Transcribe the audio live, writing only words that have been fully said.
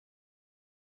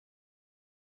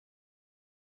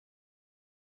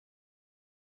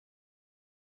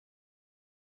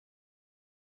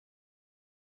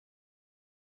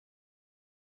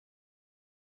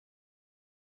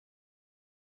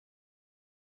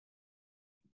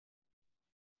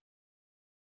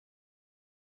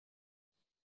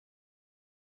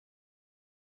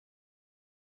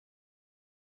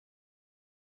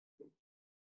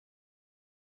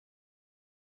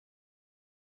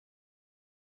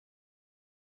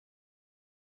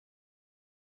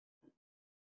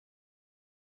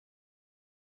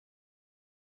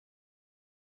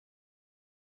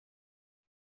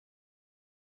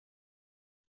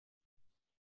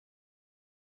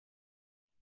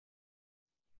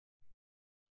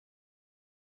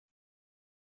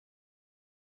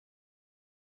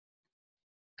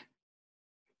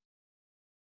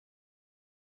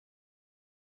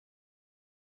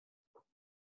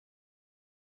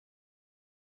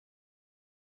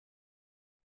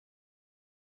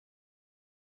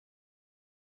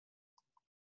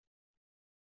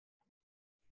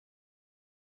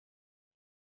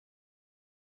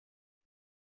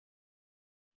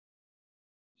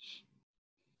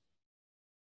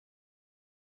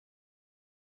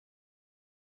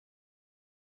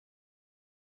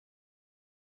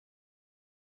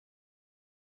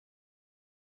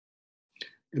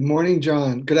Good morning,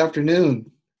 John. Good afternoon.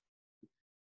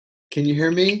 Can you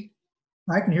hear me?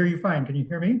 I can hear you fine. Can you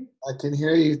hear me? I can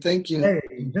hear you. Thank you. Hey,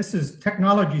 this is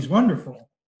technology is wonderful.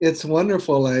 It's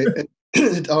wonderful.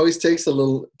 It always takes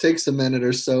a minute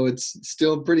or so. It's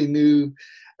still pretty new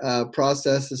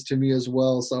processes to me as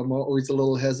well. So I'm always a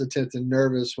little hesitant and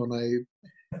nervous when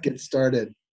I get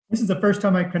started. This is the first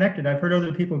time I connected. I've heard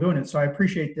other people doing it, so I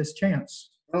appreciate this chance.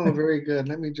 Oh, very good.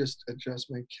 Let me just adjust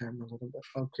my camera a little bit.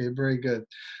 Okay, very good.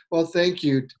 Well, thank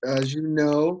you. As you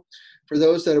know, for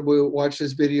those that will watch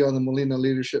this video on the Molina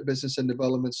Leadership Business and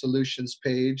Development Solutions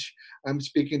page, I'm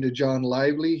speaking to John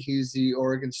Lively. He's the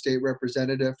Oregon State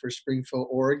Representative for Springfield,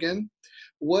 Oregon.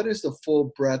 What is the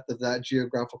full breadth of that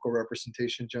geographical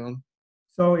representation, John?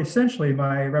 So essentially,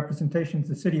 my representation is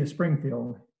the city of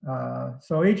Springfield.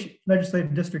 So each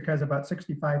legislative district has about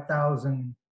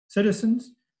 65,000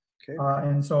 citizens. Okay,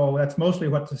 And so that's mostly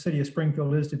what the city of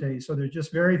Springfield is today. So there's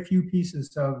just very few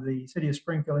pieces of the city of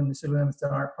Springfield in the city limits that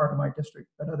aren't part of my district,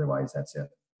 but otherwise that's it.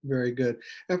 very good.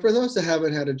 And for those that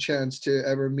haven't had a chance to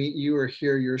ever meet you or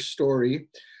hear your story,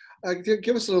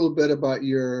 give us a little bit about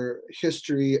your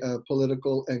history of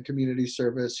political and community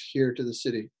service here to the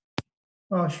city.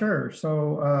 Sure.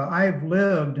 So I've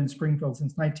lived in Springfield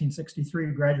since 1963,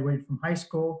 graduated from high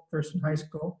school, Thurston High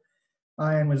School,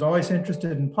 and was always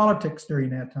interested in politics during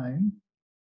that time.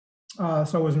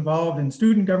 So I was involved in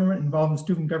student government,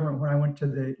 when I went to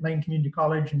the Lane Community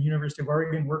College and University of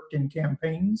Oregon, worked in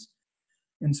campaigns.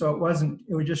 And so it was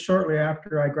just shortly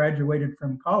after I graduated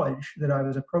from college that I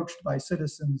was approached by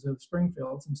citizens of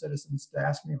Springfield, some citizens to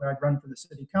ask me if I'd run for the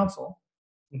city council.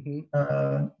 Hmm.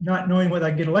 Not knowing whether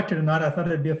I'd get elected or not, I thought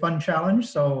it'd be a fun challenge.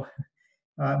 So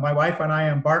my wife and I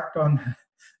embarked on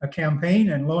a campaign,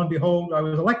 and lo and behold, I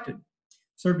was elected.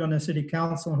 Served on the city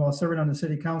council, and while serving on the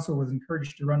city council, was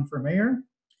encouraged to run for mayor.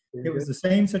 Very It good. was the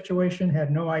same situation,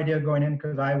 had no idea going in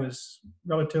because I was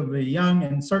relatively young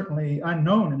and certainly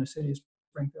unknown in the city of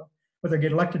Springfield, whether I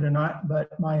get elected or not.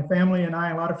 But my family and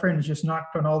I, a lot of friends, just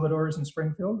knocked on all the doors in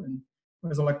Springfield and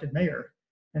was elected mayor.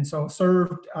 And so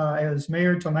served as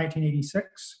mayor till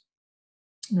 1986.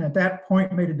 And at that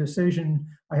point, made a decision.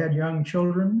 I had young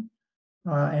children,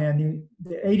 and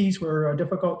the 80s were a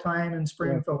difficult time in Yeah.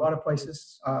 Springfield, a lot of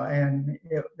places, and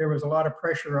there was a lot of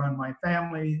pressure on my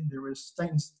family. There was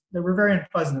things that were very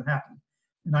unpleasant that happened.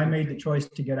 And I made the choice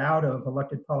to get out of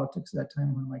elected politics at that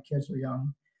time when my kids were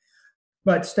young,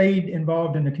 but stayed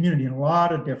involved in the community in a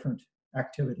lot of different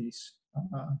activities.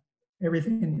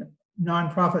 Everything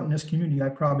nonprofit in this community I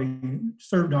probably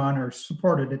served on or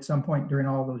supported at some point during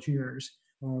all those years.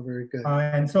 Oh, very good.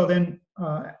 And so then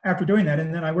after doing that,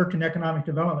 and then I worked in economic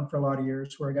development for a lot of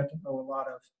years where I got to know a lot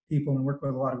of people and work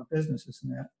with a lot of businesses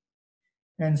and that.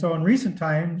 And so in recent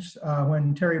times,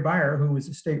 when Terry Byer, who was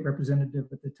the state representative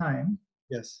at the time,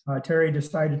 Yes. Terry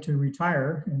decided to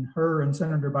retire, and her and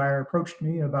Senator Byer approached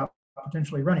me about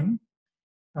potentially running,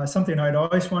 something I'd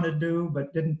always wanted to do,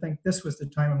 but didn't think this was the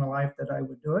time in my life that I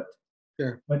would do it.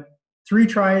 Sure. But 3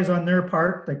 tries on their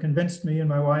part, they convinced me and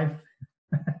my wife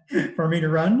for me to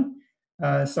run.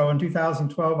 So in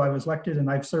 2012, I was elected, and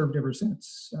I've served ever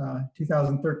since,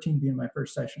 2013 being my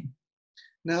first session.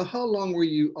 Now, how long were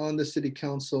you on the city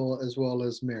council as well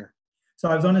as mayor? So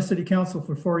I was on the city council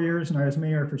for 4 years, and I was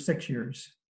mayor for 6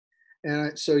 years.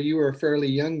 And so you were a fairly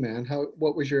young man.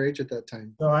 What was your age at that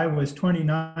time? So I was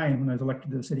 29 when I was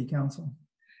elected to the city council.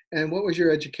 And what was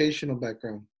your educational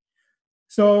background?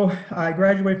 So I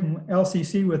graduated from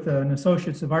LCC with an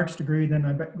Associates of Arts degree. Then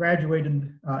I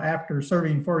graduated after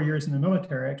serving 4 years in the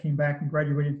military. I came back and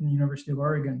graduated from the University of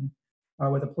Oregon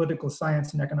with a political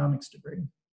science and economics degree.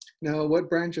 Now, what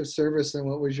branch of service and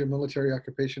what was your military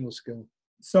occupational skill?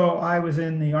 So I was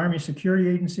in the Army Security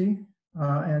Agency,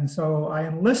 and so I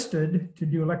enlisted to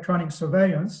do electronic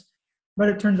surveillance, but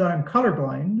it turns out I'm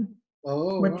colorblind,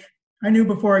 Oh, which wow. I knew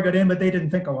before I got in, but they didn't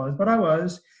think I was, but I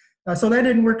was. So that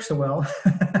didn't work so well.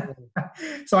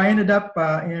 So I ended up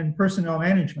in personnel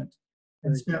management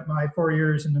and Very good. spent my 4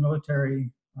 years in the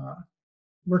military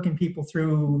working people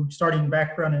through starting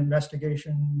background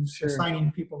investigations, Sure,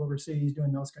 assigning people overseas,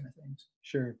 doing those kind of things.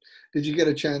 sure. Did you get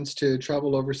a chance to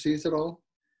travel overseas at all?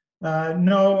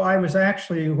 No, I was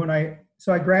actually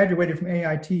so I graduated from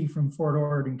AIT from Fort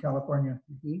Ord in California.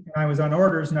 Hmm. And I was on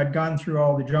orders, and I'd gone through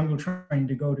all the jungle training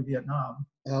to go to Vietnam.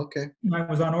 Okay. And I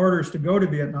was on orders to go to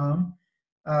Vietnam.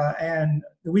 And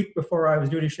the week before I was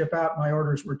due to ship out, my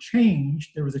orders were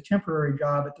changed. There was a temporary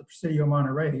job at the Presidio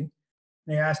Monterey.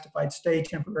 They asked if I'd stay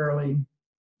temporarily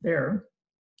there.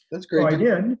 That's So great. I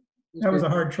did. That's That was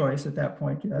great. a hard choice at that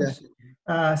point, Yeah,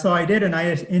 yes. So I did, and I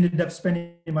ended up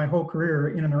spending my whole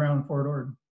career in and around Fort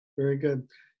Ord. very good.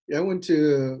 Yeah, I went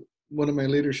to one of my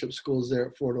leadership schools there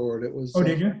at Fort Ord. It was, Oh,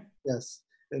 did you? yes,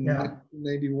 in Yeah.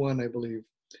 91, I believe.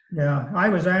 Yeah, I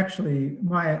was actually,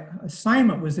 my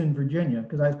assignment was in Virginia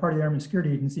because I was part of the Army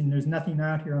Security Agency and there's nothing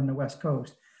out here on the West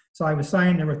Coast. So I was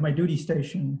assigned there with my duty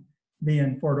station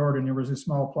being Fort Ord, and there was a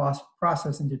small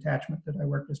processing detachment that I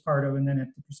worked as part of, and then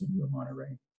at the Presidio of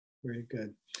Monterey. Very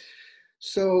good.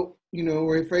 So,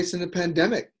 we're facing a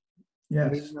pandemic. We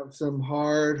Yes. have some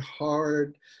hard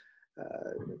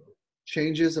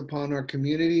changes upon our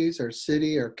communities, our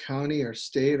city, our county, our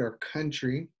state, our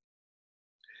country.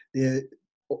 The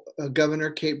Governor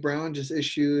Kate Brown just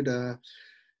issued,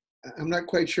 I'm not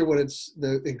quite sure what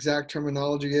the exact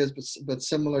terminology is, but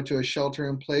similar to a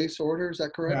shelter-in-place order. Is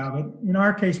that correct? Yeah, but in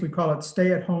our case, we call it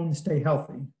stay at home, stay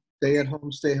healthy. Stay at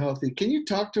home, stay healthy. Can you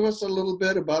talk to us a little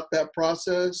bit about that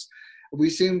process? We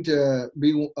seem to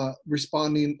be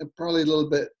responding probably a little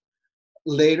bit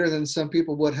later than some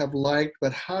people would have liked,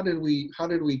 but how did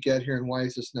we get here, and why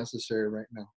is this necessary right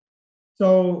now?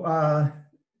 So,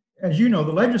 as you know,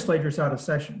 the legislature's out of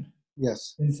session.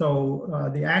 Yes. And so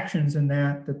the actions in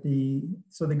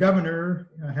the governor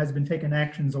has been taking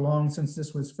actions along since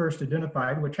this was first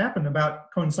identified, which happened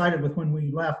coincided with when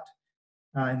we left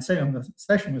in Salem, the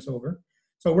session was over.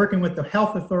 So working with the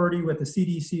health authority, with the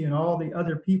CDC and all the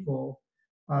other people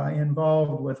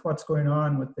involved with what's going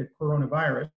on with the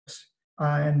coronavirus,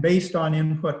 and based on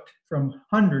input from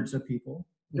hundreds of people,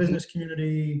 business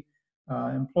community,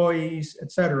 employees,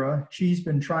 et cetera, she's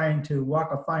been trying to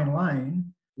walk a fine line.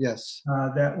 Yes.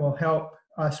 That will help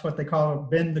us, what they call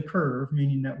bend the curve,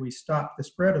 meaning that we stop the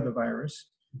spread of the virus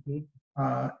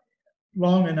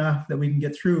long enough that we can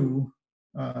get through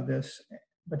this,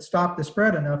 but stop the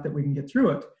spread enough that we can get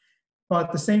through it. But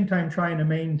at the same time, trying to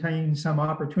maintain some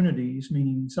opportunities,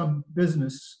 meaning some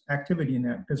business activity in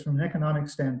that, because from an economic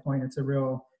standpoint, it's a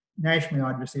real, nationally,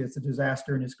 obviously, it's a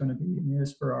disaster, and it's going to be, and it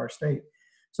is for our state.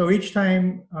 So each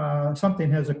time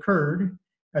something has occurred,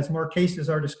 as more cases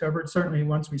are discovered, certainly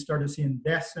once we started seeing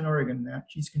deaths in Oregon, that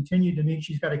she's continued to meet.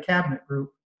 She's got a cabinet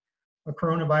group, a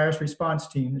coronavirus response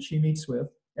team that she meets with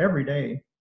every day.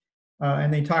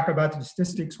 And they talk about the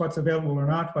statistics, what's available or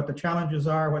not, what the challenges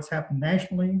are, what's happened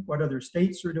nationally, what other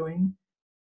states are doing.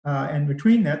 And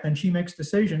between that, then she makes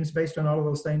decisions based on all of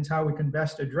those things, how we can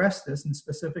best address this, and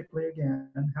specifically, again,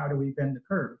 how do we bend the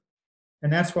curve?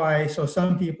 And that's why, so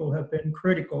some people have been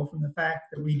critical from the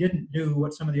fact that we didn't do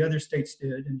what some of the other states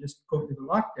did and just go through the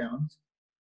lockdowns.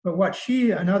 But what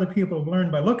she and other people have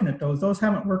learned by looking at those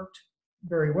haven't worked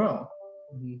very well.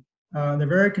 They're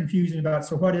very confusing about,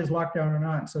 so what is lockdown or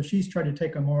not? So she's tried to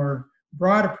take a more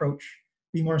broad approach,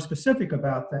 be more specific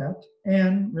about that,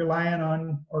 and relying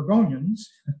on Oregonians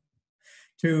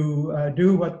to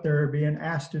do what they're being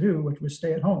asked to do, which was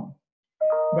stay at home.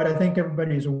 But I think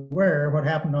everybody's aware what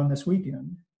happened on this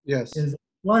weekend. Yes. Is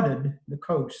flooded the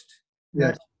coast.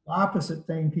 Yes. That's the opposite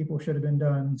thing people should have been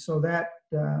done. So that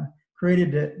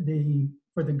created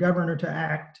for the governor to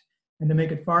act and to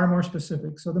make it far more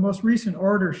specific. So the most recent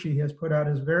order she has put out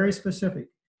is very specific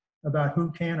about who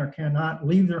can or cannot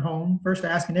leave their home. First,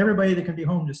 asking everybody that can be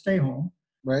home to stay home.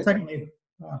 Right. Secondly,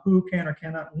 who can or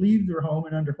cannot leave their home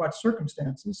and under what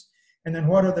circumstances. And then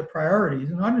what are the priorities?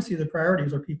 And obviously the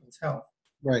priorities are people's health.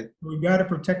 Right. We've got to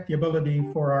protect the ability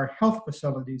for our health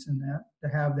facilities in that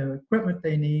to have the equipment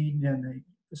they need and the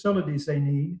facilities they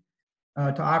need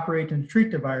to operate and treat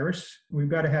the virus. We've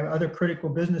got to have other critical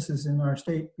businesses in our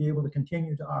state be able to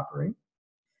continue to operate.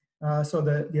 So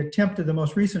the attempt of the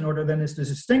most recent order then is to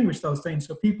distinguish those things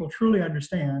so people truly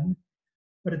understand.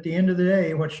 But at the end of the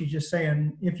day, what she's just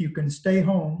saying, if you can stay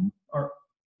home, or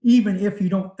even if you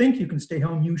don't think you can stay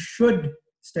home, you should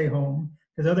stay home,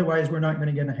 because otherwise we're not going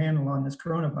to get a handle on this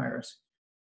coronavirus.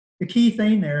 The key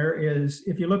thing there is,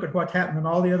 if you look at what's happened in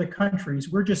all the other countries,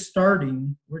 we're just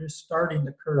starting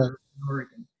the curve in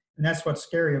Oregon. And that's what's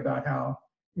scary about how,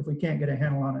 if we can't get a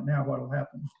handle on it now, what will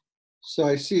happen. So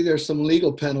I see there's some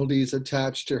legal penalties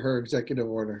attached to her executive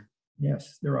order.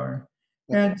 Yes, there are.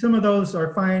 And some of those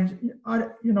are fine.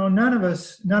 None of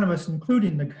us,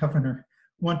 including the governor,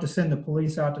 want to send the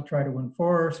police out to try to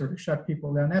enforce or to shut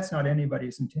people down. That's not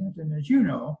anybody's intent. And as you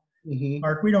know,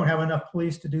 Mark, we don't have enough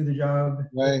police to do the job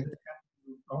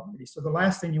already. So the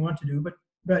last thing you want to do,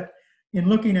 but in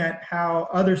looking at how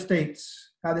other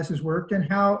states, how this has worked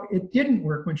and how it didn't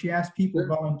work when she asked people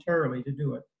voluntarily to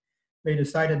do it, they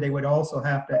decided they would also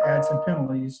have to add some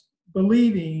penalties,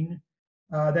 believing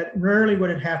that rarely would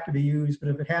it have to be used, but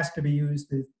if it has to be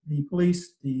used, the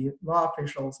police, the law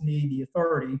officials need the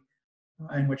authority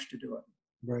in which to do it.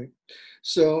 Right.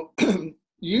 So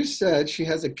you said she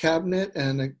has a cabinet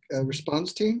and a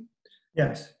response team?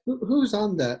 Yes. Who's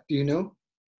on that? Do you know?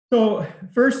 So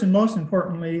first and most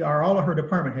importantly are all of her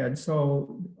department heads.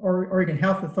 So Oregon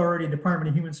Health Authority, Department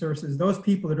of Human Services, those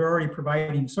people that are already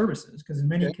providing services, because in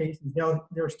many Okay. cases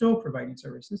they're still providing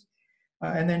services.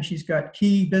 And then she's got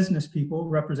key business people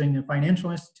representing the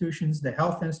financial institutions, the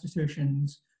health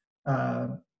institutions, uh,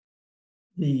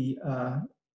 the uh,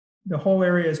 the whole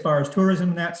area as far as tourism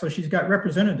and that. So she's got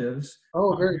representatives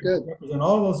Oh, on very here that good. represent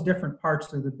all those different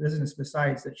parts of the business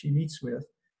besides that she meets with.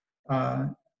 Uh,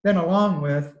 then along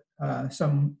with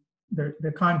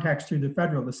the contacts through the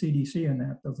federal, the CDC and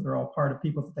that, those are all part of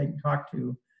people that they can talk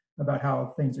to about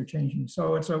how things are changing.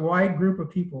 So it's a wide group of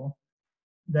people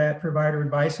that provide her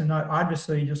advice, and not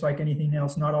obviously, just like anything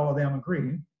else, not all of them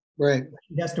agree. Right.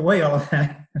 She has to weigh all of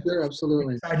that. Sure,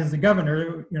 absolutely. Decide as the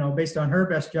governor, based on her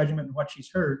best judgment and what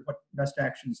she's heard, what best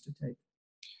actions to take.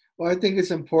 Well, I think it's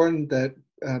important that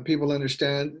people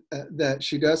understand that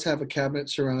she does have a cabinet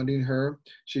surrounding her.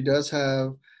 She does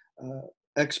have uh,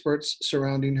 experts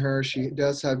surrounding her. She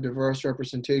does have diverse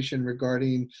representation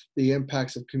regarding the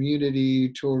impacts of community,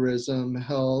 tourism,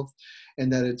 health,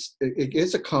 and that it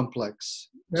is a complex.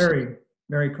 Very,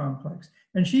 very complex.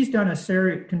 And she's done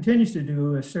continues to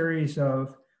do a series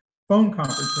of phone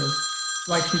conferences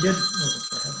like she did, oh,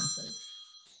 for heaven's sake,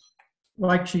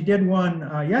 like she did one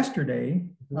yesterday,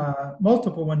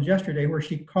 multiple ones yesterday, where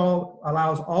she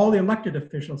allows all the elected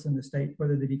officials in the state,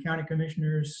 whether they be county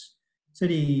commissioners,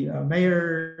 city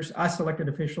mayors, us elected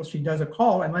officials, she does a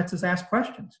call and lets us ask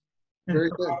questions and Very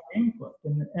good. provide input.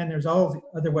 And there's all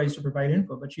other ways to provide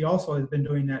input, but she also has been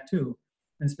doing that too.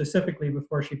 And specifically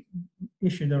before she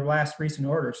issued her last recent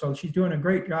order. So she's doing a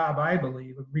great job, I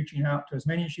believe, of reaching out to as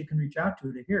many as she can reach out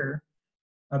to hear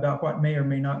about what may or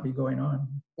may not be going on.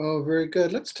 Oh, very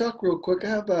good. Let's talk real quick. I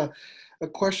have a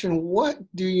question. What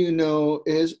do you know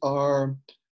is our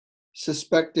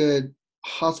suspected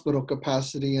hospital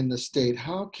capacity in the state?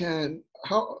 How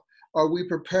are we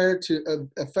prepared to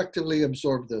effectively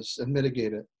absorb this and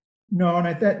mitigate it? No,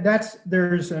 and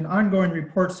there's an ongoing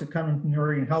reports that come from the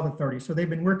Oregon Health Authority. So they've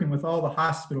been working with all the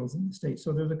hospitals in the state.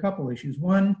 So there's a couple issues.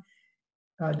 One,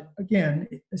 again,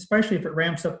 especially if it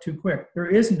ramps up too quick, there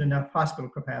isn't enough hospital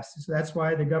capacity. So that's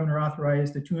why the governor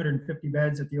authorized the 250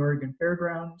 beds at the Oregon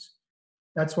Fairgrounds.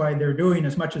 That's why they're doing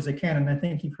as much as they can. And I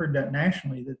think you've heard that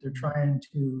nationally, that they're trying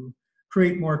to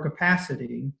create more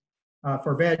capacity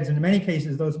for beds. And in many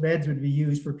cases, those beds would be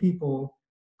used for people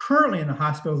currently in the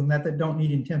hospitals and that don't need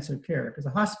intensive care, because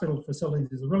the hospital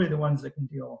facilities are really the ones that can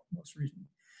deal most recently.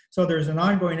 So there's an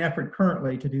ongoing effort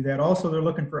currently to do that. Also, they're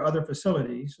looking for other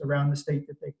facilities around the state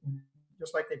that they can,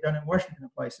 just like they've done in Washington,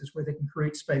 places where they can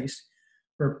create space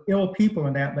for ill people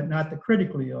in that, but not the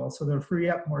critically ill. So they'll free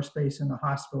up more space in the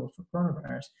hospitals for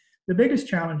coronavirus. The biggest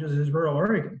challenge is rural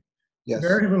Oregon. Yes.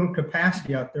 Very little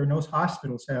capacity out there, and those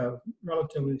hospitals have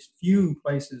relatively few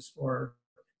places for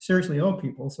seriously ill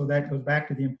people. So that goes back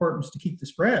to the importance to keep the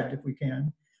spread, if we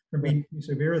can, from being too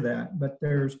severe of that. But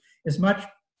there's as much,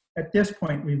 at this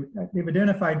point, we've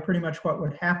identified pretty much what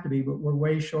would have to be, but we're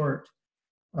way short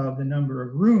of the number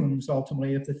of rooms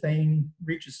ultimately if the thing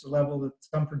reaches the level that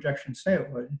some projections say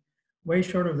it would. Way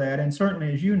short of that. And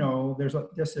certainly, as you know, there's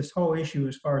just this whole issue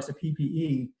as far as the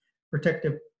PPE,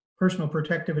 personal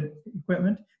protective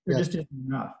equipment. There just isn't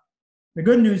enough. The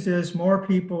good news is more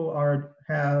people are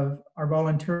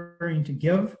volunteering to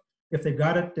give if they've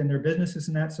got it in their businesses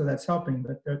and that, so that's helping,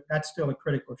 but that's still a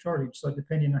critical shortage. So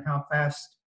depending on how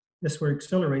fast this would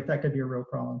accelerate, that could be a real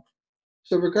problem.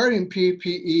 So regarding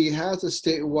PPE, has a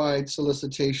statewide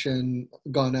solicitation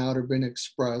gone out or been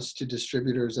expressed to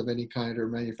distributors of any kind or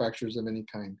manufacturers of any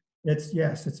kind?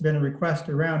 Yes, it's been a request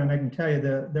around, and I can tell you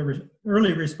the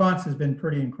early response has been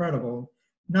pretty incredible.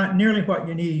 Not nearly what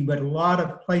you need, but a lot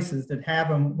of places that have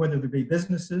them, whether there be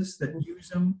businesses that use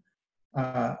them,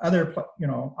 other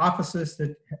offices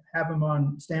that have them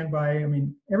on standby. I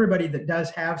mean, everybody that does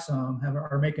have some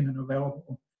are making it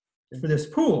available for this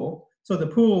pool. So the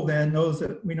pool then knows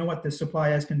that we know what the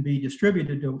supply is, can be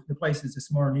distributed to the places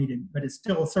it's more needed, but it's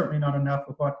still certainly not enough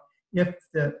of what if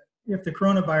the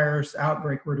coronavirus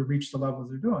outbreak were to reach the levels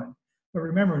they're doing. But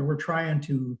remember, we're trying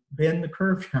to bend the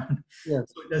curve down so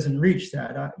it doesn't reach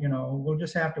that. We'll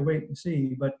just have to wait and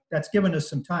see. But that's given us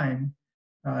some time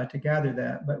to gather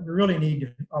that. But we really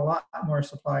need a lot more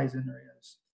supplies than there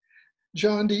is.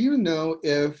 John, do you know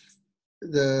if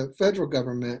the federal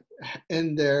government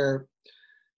and their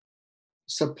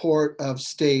support of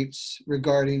states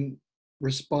regarding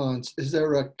response, is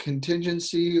there a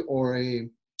contingency or a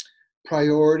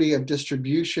priority of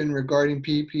distribution regarding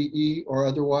PPE or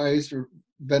otherwise, or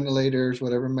ventilators,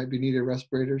 whatever might be needed,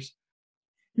 respirators?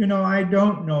 I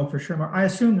don't know for sure. I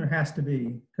assume there has to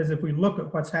be, because if we look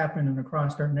at what's happening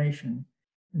across our nation,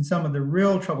 in some of the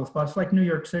real trouble spots, like New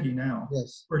York City now,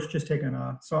 Yes. where it's just taken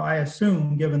off. So I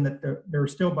assume, given that they're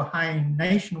still behind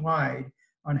nationwide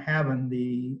on having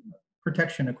the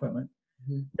protection equipment,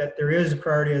 Mhm. that there is a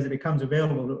priority as it becomes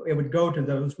available. It would go to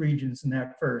those regions in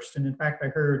that first. And in fact, I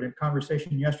heard a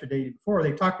conversation yesterday before,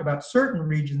 they talked about certain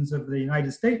regions of the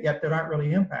United States yet that aren't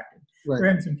really impacted. Right. They're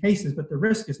having some cases, but the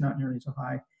risk is not nearly so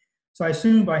high. So I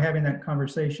assume by having that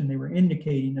conversation, they were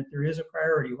indicating that there is a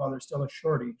priority while there's still a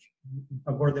shortage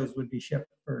of where those would be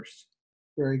shipped first.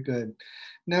 Very good.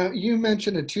 Now, you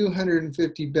mentioned a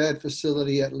 250 bed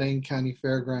facility at Lane County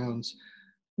Fairgrounds.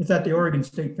 It's at the Oregon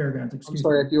State Fairgrounds, I'm excuse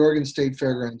sorry, me. at the Oregon State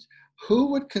Fairgrounds. Who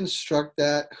would construct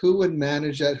that? Who would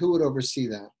manage that? Who would oversee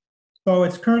that? So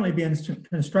it's currently being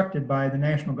constructed by the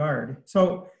National Guard.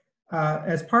 So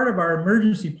as part of our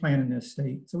emergency plan in this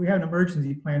state, so we have an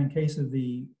emergency plan in case of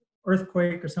the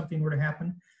earthquake or something were to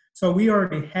happen. So we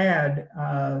already had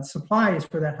supplies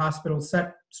for that hospital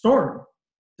stored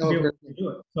to be Oh, able very to do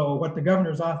it. So what the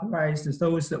governor's authorized is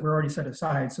those that were already set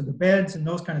aside. So the beds and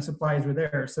those kind of supplies were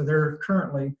there. So they're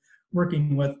currently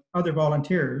working with other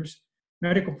volunteers,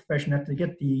 medical profession, to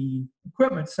get the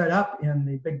equipment set up in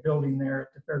the big building there at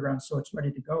the fairgrounds so it's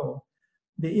ready to go.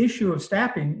 The issue of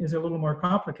staffing is a little more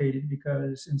complicated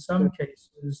because in some good.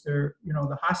 cases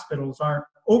the hospitals aren't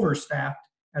overstaffed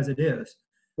as it is.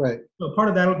 Right. So part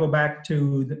of that will go back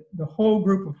to the whole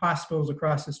group of hospitals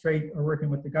across the state are working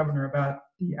with the governor about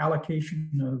the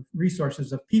allocation of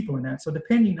resources of people in that. So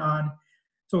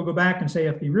we'll go back and say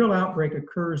if the real outbreak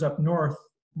occurs up north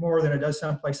more than it does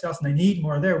someplace else and they need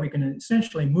more there, we can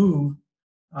essentially move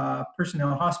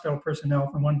hospital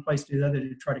personnel from one place to the other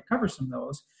to try to cover some of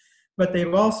those. But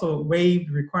they've also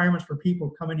waived requirements for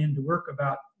people coming in to work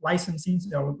about licensing.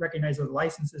 They'll recognize those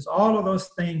licenses. All of those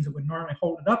things that would normally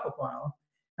hold it up a while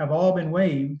have all been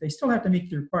waived. They still have to meet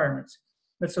the requirements.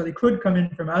 But so they could come in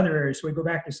from other areas. So we go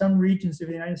back to some regions of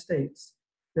the United States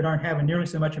that aren't having nearly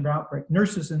so much of an outbreak.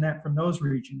 Nurses in that from those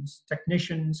regions,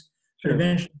 technicians could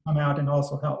eventually come out and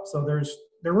also help. So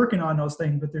they're working on those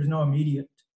things, but there's no immediate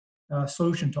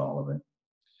solution to all of it.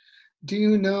 Do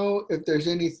you know if there's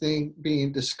anything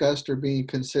being discussed or being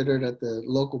considered at the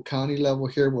local county level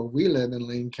here where we live in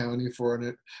Lane County for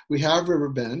it? We have River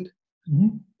Bend,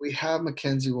 we have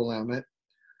McKenzie-Willamette.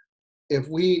 If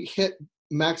we hit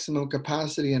maximum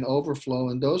capacity and overflow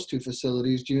in those two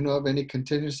facilities, do you know of any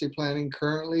contingency planning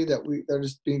currently that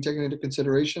is being taken into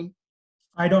consideration?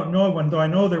 I don't know one, though I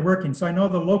know they're working. So I know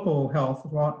the local health,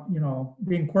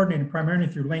 being coordinated primarily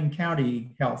through Lane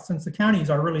County Health, since the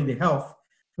counties are really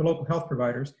the local health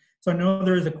providers. So I know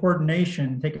there is a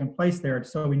coordination taking place there,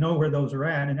 so we know where those are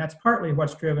at. And that's partly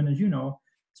what's driven, as you know.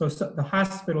 So the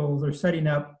hospitals are setting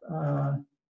up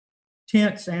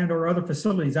tents and or other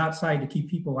facilities outside to keep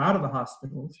people out of the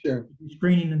hospitals, Sure.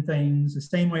 screening and things, the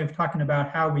same way of talking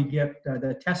about how we get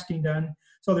the testing done.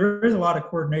 So there is a lot of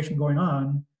coordination going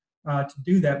on to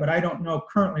do that, but I don't know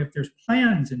currently if there's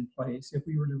plans in place if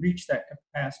we were to reach that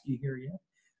capacity here yet.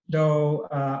 Though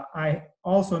I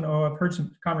also know I've heard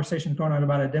some conversations going on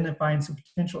about identifying some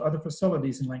potential other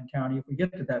facilities in Lane County if we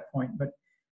get to that point, but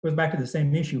it goes back to the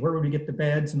same issue. Where would we get the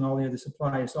beds and all the other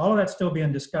supplies? So all of that's still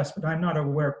being discussed, but I'm not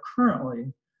aware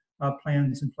currently of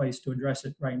plans in place to address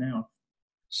it right now.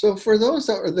 So for those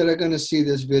that are going to see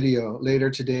this video later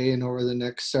today and over the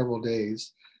next several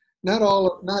days, not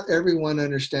everyone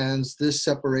understands this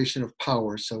separation of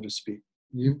power, so to speak.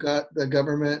 You've got the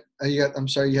government, you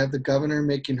have the governor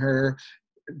making her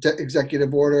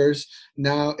executive orders.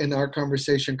 Now in our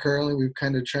conversation currently, we've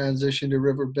kind of transitioned to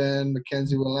River Bend,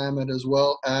 McKenzie-Willamette, as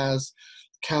well as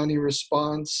county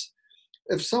response.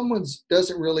 If someone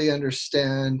doesn't really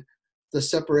understand the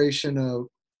separation of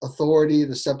authority,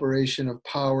 the separation of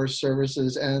power,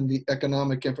 services, and the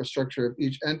economic infrastructure of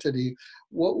each entity,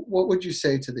 what would you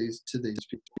say to these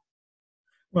people?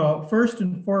 Well, first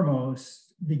and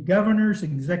foremost, the governor's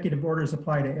executive orders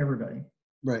apply to everybody.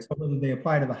 Right. So whether they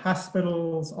apply to the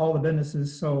hospitals, all the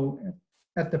businesses. So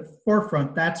at the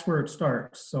forefront, that's where it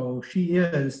starts. So she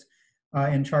is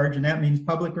in charge, and that means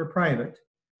public or private.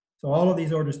 So all of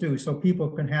these orders do. So people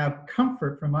can have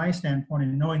comfort from my standpoint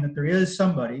in knowing that there is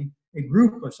somebody, a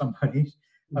group of somebody,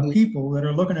 of people that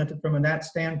are looking at it from that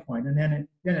standpoint. And then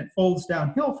it folds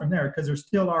downhill from there because there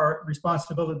still are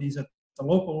responsibilities at the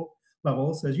local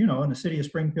levels. As you know, in the city of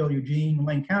Springfield, Eugene,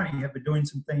 Lane County have been doing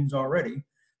some things already,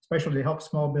 especially to help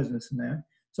small business in that.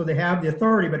 So they have the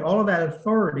authority, but all of that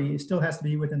authority still has to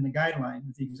be within the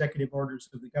guidelines, the executive orders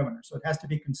of the governor. So it has to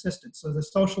be consistent. So the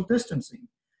social distancing.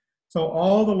 So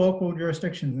all the local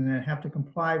jurisdictions in that have to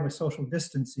comply with social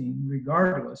distancing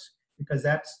regardless, because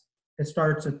it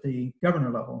starts at the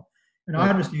governor level. And Right.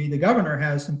 obviously, the governor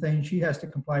has some things she has to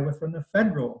comply with from the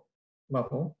federal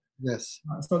level. Yes.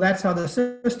 So that's how the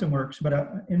system works.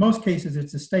 But in most cases,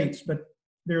 it's the states. But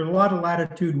there's a lot of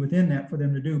latitude within that for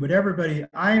them to do. But everybody,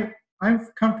 I'm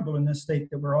comfortable in this state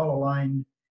that we're all aligned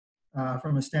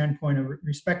from a standpoint of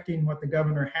respecting what the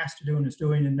governor has to do and is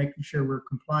doing, and making sure we're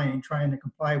complying, trying to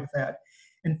comply with that,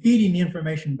 and feeding the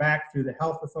information back through the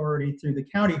health authority, through the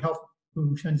county health,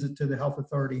 who sends it to the health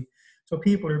authority. So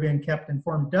people are being kept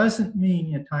informed. Doesn't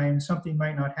mean at times something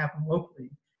might not happen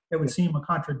locally. It would seem a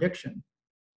contradiction.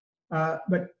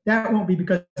 But that won't be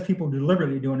because people are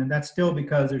deliberately doing it. That's still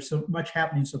because there's so much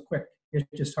happening so quick. It's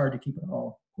just hard to keep it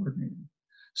all coordinated.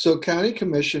 So county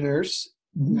commissioners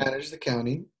Mhm. manage the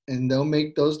county, and they'll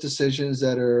make those decisions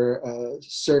that are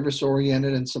service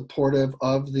oriented and supportive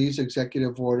of these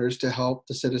executive orders to help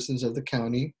the citizens of the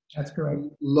county. That's correct.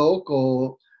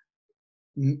 Local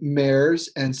mayors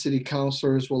and city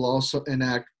councilors will also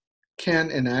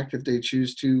can enact, if they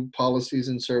choose to, policies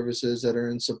and services that are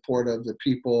in support of the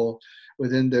people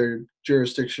within their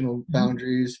jurisdictional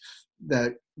boundaries,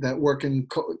 that work and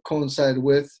coincide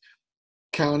with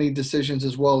county decisions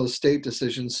as well as state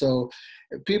decisions. So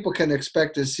people can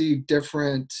expect to see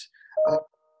different uh,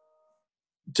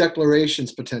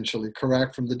 declarations potentially,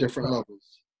 correct, from the different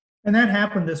levels. And that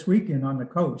happened this weekend on the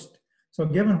coast. So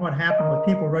given what happened with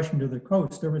people rushing to the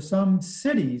coast, there were some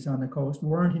cities on the coast,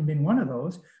 Warrenton being one of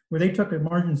those, where they took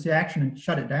emergency action and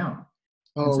shut it down.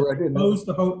 And Oh, so I they didn't know. closed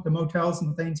the motels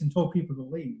and things and told people to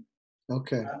leave.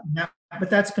 Okay. But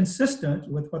that's consistent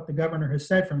with what the governor has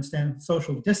said from stand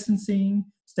social distancing,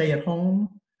 stay at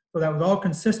home. So that was all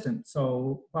consistent.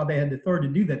 So while they had the authority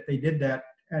to do that, they did that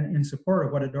and in support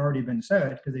of what had already been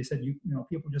said, because they said, you know,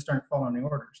 people just aren't following the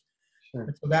orders. Sure.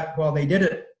 But so that while they did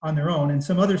it on their own, and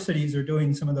some other cities are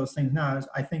doing some of those things now, as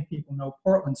I think people know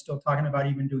Portland's still talking about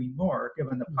even doing more,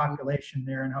 given the population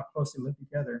there and how close they live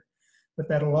together. But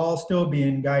that'll all still be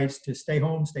in guides to stay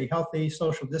home, stay healthy,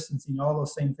 social distancing, all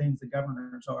those same things the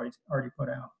governor's already put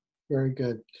out. Very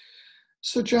good.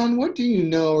 So, John, what do you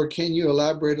know, or can you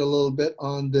elaborate a little bit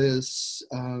on this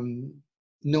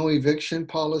no eviction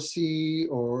policy,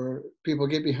 or people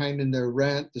get behind in their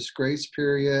rent, this grace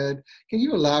period? Can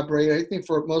you elaborate? I think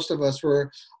for most of us, we're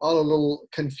all a little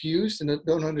confused and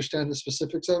don't understand the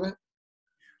specifics of it.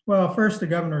 Well, first, the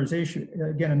governor has issued,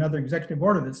 again, another executive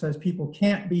order that says people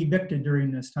can't be evicted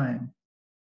during this time.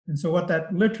 And so what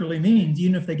that literally means,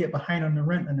 even if they get behind on the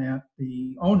rent and that,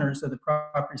 the owners of the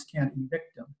properties can't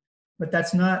evict them. But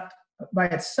that's not, by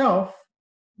itself,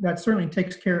 that certainly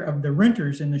takes care of the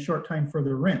renters in the short time for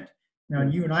their rent. Now,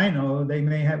 you and I know they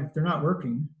may have, if they're not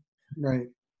working, Right.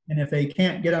 and if they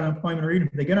can't get unemployment, or even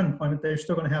if they get unemployment, they're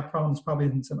still going to have problems probably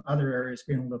in some other areas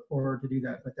being able to afford to do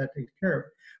that, but that takes care of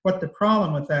it. What the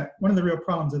problem with that, one of the real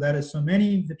problems of that is so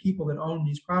many of the people that own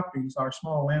these properties are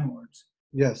small landlords.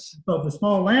 Yes. So if the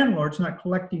small landlord's not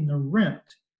collecting the rent,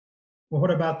 well,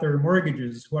 what about their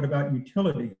mortgages? What about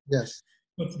utility? Yes.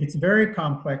 It's very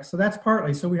complex. So that's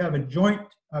partly, so we have a joint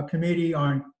committee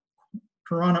on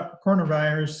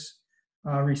coronavirus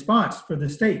response for the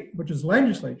state, which is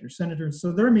legislature, senators.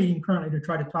 So they're meeting currently to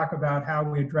try to talk about how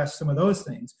we address some of those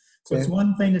things. So it's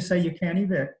one thing to say you can't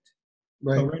evict,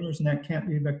 so renters and that can't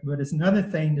be evicted, but it's another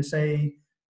thing to say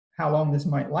how long this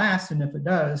might last, and if it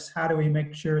does, how do we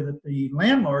make sure that the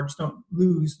landlords don't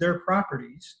lose their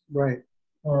properties, Right.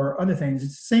 or other things. At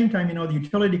the same time, you know, the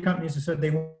utility companies have said they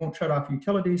won't shut off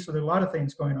utilities, so there are a lot of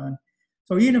things going on.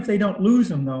 So even if they don't lose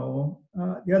them, though,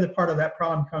 the other part of that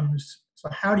problem comes, so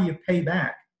how do you pay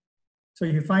back? So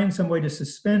you find some way to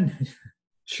suspend it.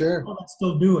 Sure. Well, that's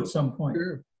still due at some point.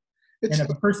 Sure. And if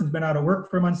a person's been out of work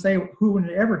for a month, say, who would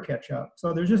ever catch up?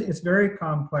 So there's just, it's very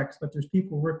complex, but there's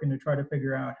people working to try to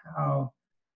figure out how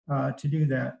to do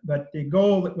that. But the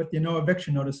goal with the no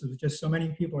eviction notices is just so many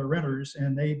people are renters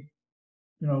and they,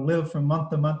 you know, live from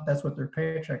month to month. That's what their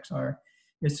paychecks are,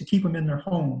 is to keep them in their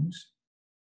homes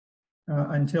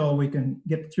until we can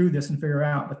get through this and figure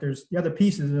out. But there's the other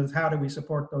pieces is how do we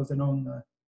support those that own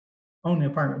the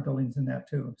apartment buildings in that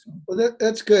too. So. Well,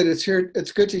 that's good.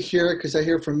 It's good to hear it, because I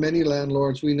hear from many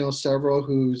landlords. We know several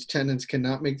whose tenants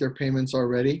cannot make their payments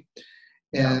already,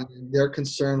 and they're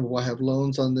concerned. Well, I have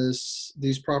loans on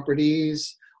these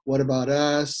properties. What about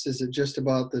us? Is it just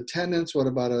about the tenants? What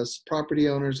about us property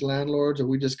owners, landlords? Are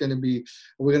we going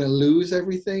to lose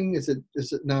everything? Is it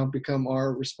now become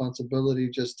our responsibility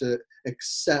just to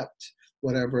accept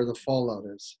whatever the fallout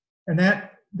is? And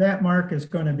that mark is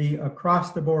going to be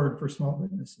across the board for small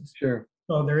businesses. Sure.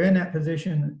 So they're in that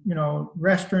position, you know,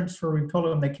 restaurants where we've told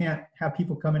them they can't have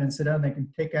people come in and sit down, they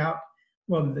can take out.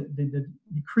 Well, the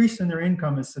decrease in their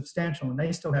income is substantial, and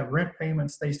they still have rent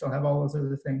payments, they still have all those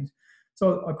other things.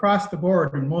 So across the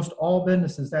board, in most all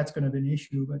businesses, that's going to be an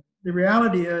issue. But the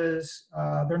reality is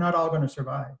they're not all going to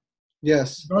survive.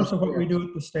 Yes, that's Regardless of what we correct. do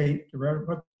at the state, or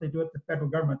what they do at the federal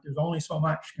government, there's only so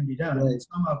much can be done. And Right.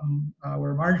 some of them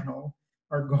were marginal.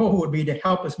 Our goal would be to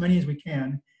help as many as we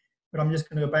can. But I'm just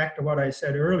going to go back to what I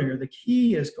said earlier. The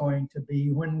key is going to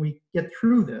be when we get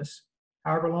through this,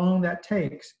 however long that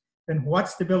takes, then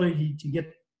what's the ability to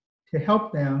get to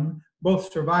help them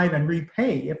both survive and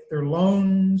repay if their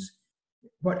loans,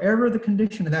 whatever the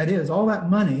condition of that is, all that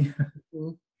money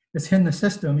Mhm. that's in the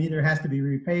system either has to be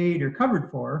repaid or covered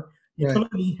for. The Right.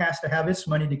 utility has to have its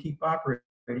money to keep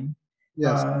operating.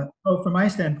 Yes. So from my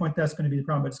standpoint, that's going to be the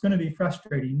problem. But it's going to be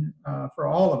frustrating for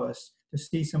all of us to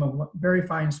see some of what very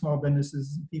fine small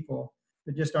businesses and people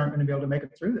that just aren't going to be able to make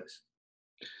it through this.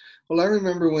 Well, I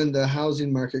remember when the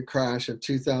housing market crash of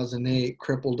 2008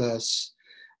 crippled us,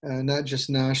 not just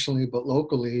nationally, but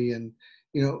locally. And,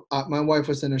 my wife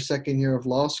was in her second year of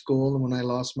law school, and when I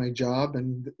lost my job,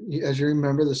 and as you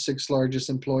remember, the six largest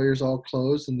employers all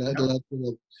closed, and that Yep. led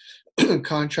to the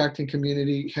contracting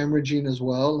community hemorrhaging as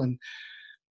well. And,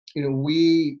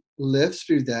 we lived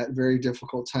through that very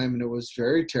difficult time, and it was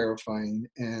very terrifying.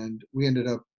 And we ended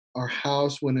up, our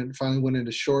house, when it finally went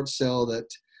into short sale, that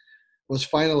was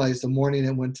finalized the morning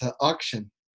it went to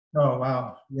auction. Oh,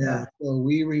 wow. Yeah, Yeah. so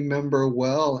we remember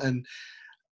well, and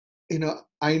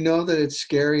I know that it's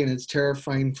scary and it's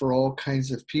terrifying for all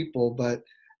kinds of people, but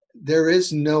there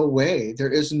is no way,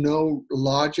 there is no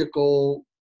logical,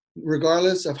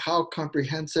 regardless of how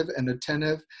comprehensive and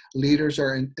attentive leaders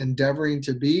are endeavoring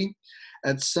to be,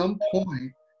 at some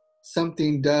point,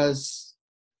 something does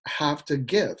have to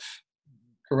give,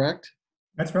 correct?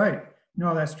 That's right.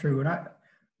 No, that's true. And I'm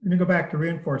going to go back to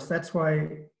reinforce. That's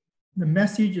why the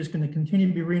message is going to continue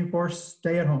to be reinforced.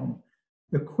 Stay at home.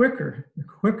 The quicker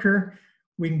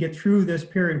we can get through this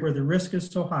period where the risk is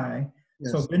so high,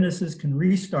 so Yes, businesses can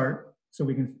restart, so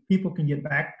people can get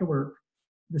back to work.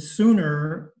 The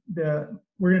sooner we're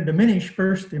going to diminish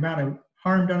first the amount of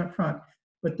harm done up front,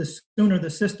 but the sooner the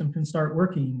system can start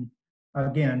working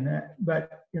again.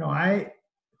 But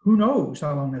who knows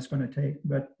how long that's going to take.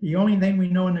 But the only thing we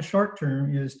know in the short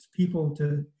term is people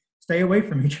to stay away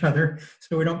from each other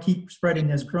so we don't keep spreading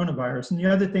this coronavirus. And the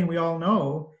other thing we all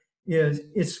know is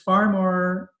it's far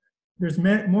more, there's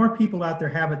more people out there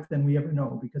have it than we ever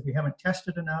know because we haven't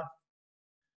tested enough.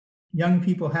 Young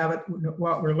people have it.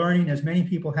 What we're learning is many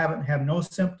people have it and have no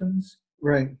symptoms.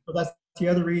 right. So that's the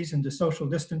other reason to social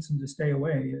distance and to stay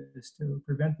away is to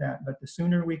prevent that. But the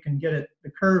sooner we can get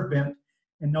the curve bent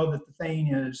and know that the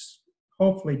thing is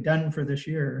hopefully done for this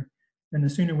year, then the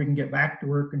sooner we can get back to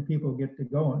work and people get to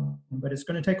going. But it's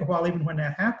going to take a while, even when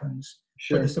that happens,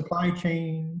 for the Sure. supply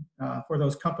chain, for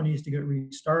those companies to get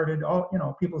restarted.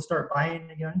 People start buying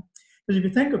again. Because if you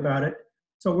think about it,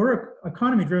 so we're an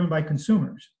economy driven by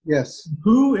consumers. Yes.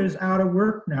 Who is out of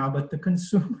work now but the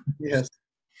consumers? Yes.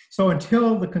 So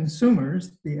until the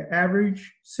consumers, the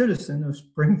average citizen of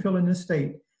Springfield in this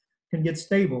state, can get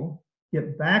stable,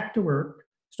 get back to work,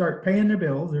 start paying their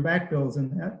bills, their back bills,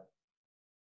 and that,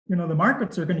 the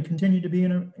markets are going to continue to be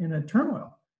in a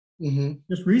turmoil. Hmm.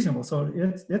 Just reasonable. So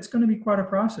it's going to be quite a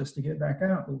process to get back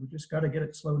out, but we just got to get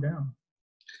it slowed down.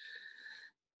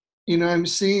 I'm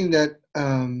seeing that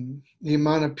the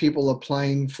amount of people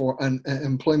applying for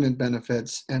employment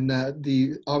benefits, and that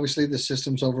obviously the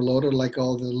system's overloaded, like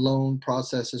all the loan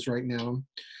processes right now,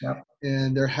 Yep.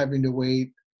 and they're having to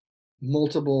wait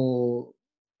multiple,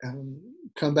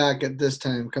 come back at this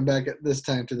time, come back at this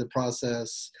time to the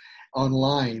process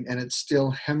online, and it's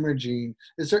still hemorrhaging.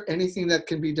 Is there anything that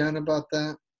can be done about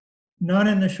that? Not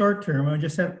in the short term.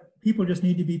 People just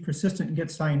need to be persistent and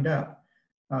get signed up.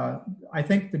 I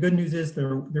think the good news is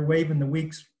they're waiving the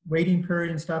week's waiting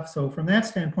period and stuff. So from that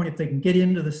standpoint, if they can get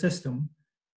into the system,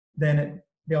 then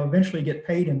they'll eventually get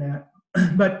paid in that.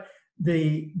 But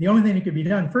the only thing that could be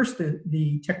done, first,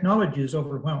 the technology is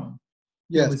overwhelmed.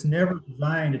 It Yes. was never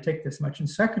designed to take this much. And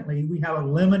secondly, we have a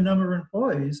limited number of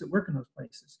employees that work in those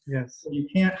places. Yes. So you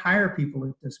can't hire people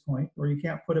at this point, or you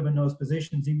can't put them in those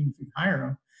positions even if you hire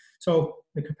them. So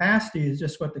the capacity is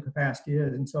just what the capacity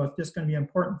is. And so it's just going to be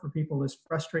important for people, as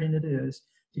frustrating it is,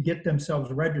 to get themselves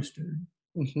registered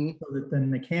Hmm. so that then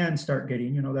they can start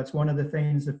getting, that's one of the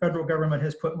things the federal government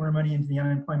has put more money into the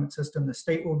unemployment system. The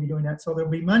state will be doing that. So there'll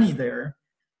be money there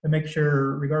to make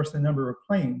sure, regardless of the number of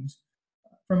claims.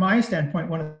 From my standpoint,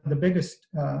 one of the biggest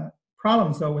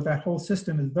problems, though, with that whole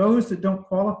system is those that don't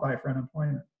qualify for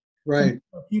unemployment. Right.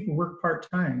 Some people work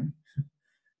part-time.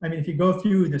 I mean, if you go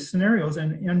through the scenarios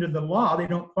and under the law, they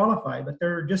don't qualify, but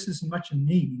they're just as much in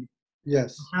need.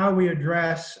 Yes. How we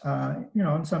address,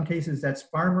 in some cases that's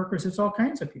farm workers, it's all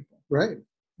kinds of people. Right.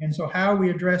 And so how we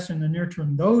address in the near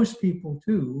term those people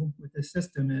too with the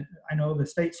system, I know the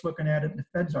state's looking at it and the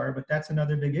feds are, but that's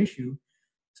another big issue.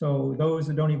 So those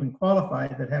that don't even qualify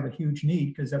that have a huge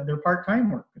need because of their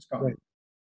part-time work is gone. Right.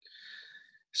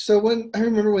 So I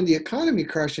remember when the economy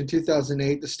crashed in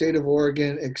 2008, the state of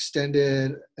Oregon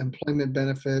extended employment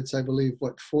benefits, I believe,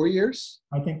 4 years?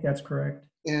 I think that's correct.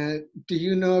 And do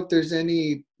you know if there's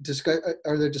any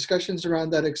are there discussions around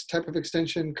that type of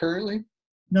extension currently?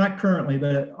 Not currently,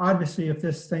 but obviously if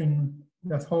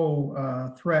this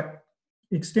whole threat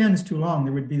extends too long,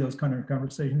 there would be those kind of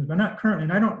conversations, but not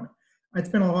currently. And it's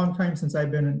been a long time since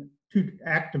I've been too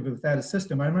active with that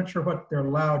system. I'm not sure what they're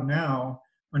allowed now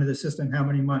under the system, how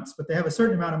many months, but they have a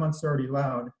certain amount of months already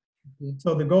allowed. Mm-hmm.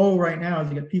 So the goal right now is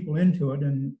to get people into it.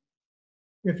 And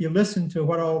if you listen to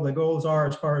what all the goals are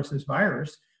as far as this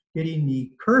virus, getting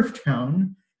the curve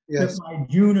down, yes, that by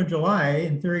June or July,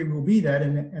 in theory, will be that,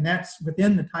 and that's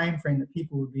within the time frame that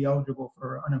people would be eligible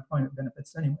for unemployment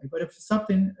benefits anyway. But if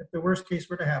the worst case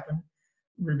were to happen,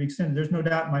 were to be extended, there's no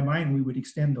doubt in my mind we would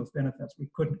extend those benefits. We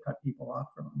couldn't cut people off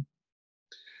from them.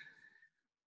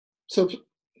 So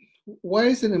why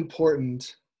is it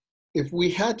important, if we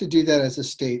had to do that as a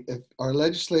state, if our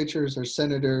legislatures, our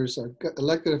senators, our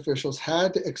elected officials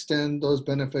had to extend those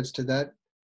benefits to that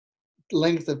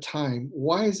length of time,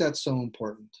 why is that so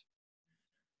important?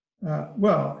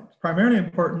 Well, it's primarily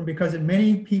important because in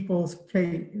many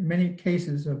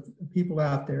cases of people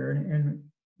out there, and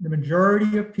the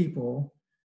majority of people,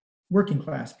 working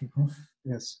class people,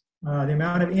 yes, the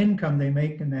amount of income they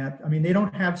make in that, I mean, they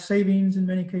don't have savings in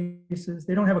many cases,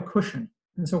 they don't have a cushion.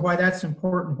 And so why that's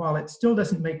important, while it still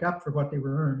doesn't make up for what they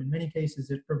were earned, in many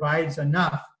cases it provides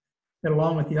enough that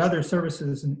along with the other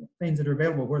services and things that are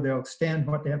available where they'll extend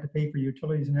what they have to pay for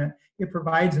utilities and that, it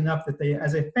provides enough that they,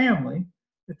 as a family,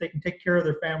 that they can take care of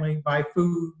their family, buy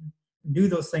food, and do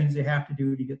those things they have to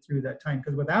do to get through that time.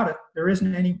 Because without it, there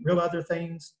isn't any real other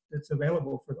things that's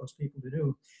available for those people to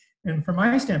do. And from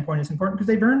my standpoint, it's important because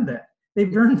they've earned that.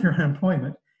 They've earned their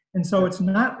unemployment. And so it's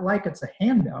not like it's a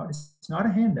handout. It's not a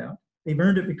handout. They've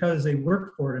earned it because they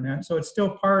worked for it and that. So it's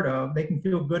still part of, they can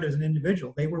feel good as an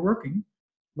individual. They were working.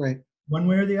 Right. One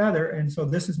way or the other. And so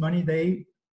this is money they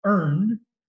earned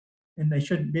and they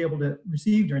shouldn't be able to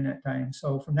receive during that time.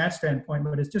 So from that standpoint,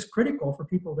 but it's just critical for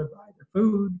people to buy their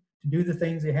food, to do the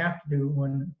things they have to do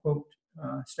when, quote,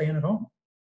 staying at home.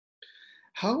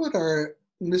 How would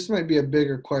this might be a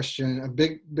bigger question, a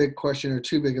big question or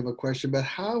too big of a question, but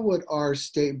how would our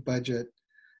state budget,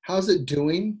 how's it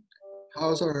doing?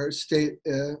 How's our state,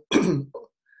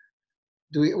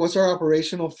 what's our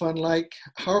operational fund like?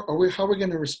 How are we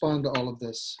going to respond to all of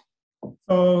this?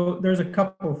 So there's a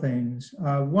couple things.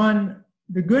 One,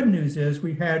 the good news is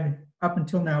up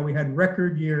until now, we had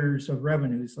record years of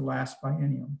revenues the last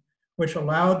biennium, which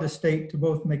allowed the state to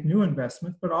both make new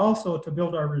investments, but also to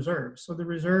build our reserves. So the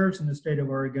reserves in the state of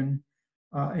Oregon,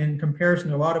 in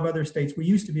comparison to a lot of other states, we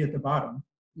used to be at the bottom.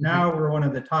 Mm-hmm. Now we're one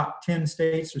of the top 10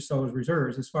 states or so as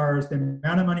reserves, as far as the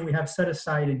amount of money we have set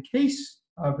aside in case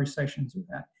of recessions or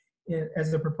that,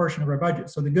 as a proportion of our budget.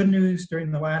 So the good news during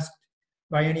the last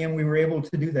biennium, we were able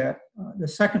to do that.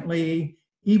 Secondly,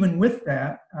 even with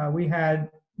that, we had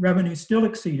revenue still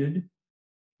exceeded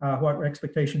what our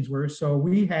expectations were. So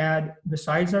we had,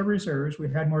 besides our reserves, we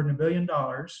had more than $1 billion.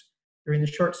 During the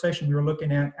short session, we were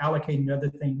looking at allocating to other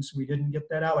things. We didn't get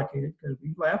that allocated because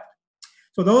we left.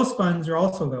 So those funds are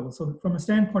also available. So from a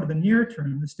standpoint of the near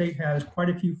term, the state has quite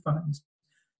a few funds.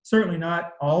 Certainly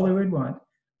not all they would want.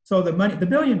 So the money, the $1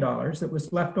 billion that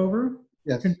was left over,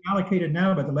 yes, can be allocated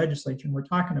now by the legislature. And we're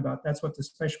talking about, that's what the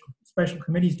special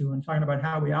committee's doing, talking about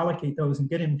how we allocate those and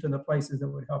get them to the places that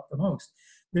would help the most.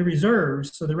 The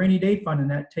reserves, so the rainy day fund,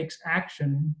 and that takes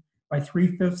action by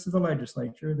 3/5 of the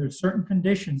legislature. There's certain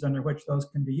conditions under which those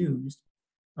can be used,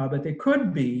 but they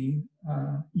could be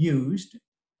used,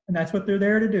 and that's what they're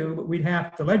there to do.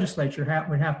 But the legislature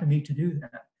would have to meet to do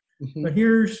that. Mm-hmm. But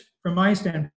from my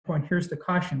standpoint, here's the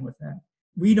caution with that.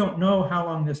 We don't know how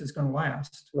long this is going to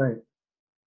last. Right.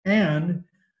 And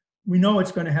we know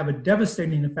it's going to have a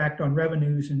devastating effect on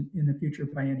revenues in the future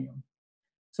biennium.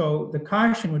 So the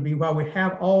caution would be, while we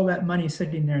have all that money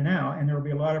sitting there now, and there will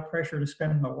be a lot of pressure to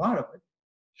spend a lot of it.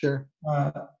 Sure.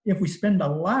 If we spend a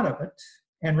lot of it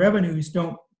and revenues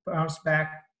don't bounce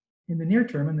back in the near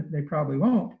term, and they probably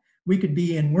won't, we could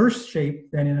be in worse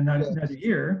shape than in another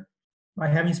year by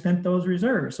having spent those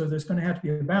reserves. So there's going to have to be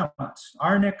a balance.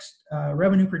 Our next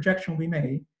revenue projection will be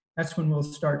made. That's when we'll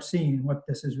start seeing what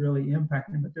this is really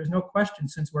impacting. But there's no question,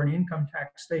 since we're an income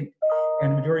tax state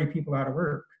and the majority of people out of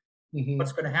work, mm-hmm,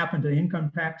 what's going to happen to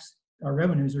income tax, our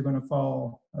revenues are going to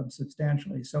fall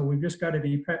substantially. So we've just got to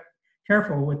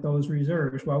careful with those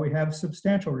reserves while we have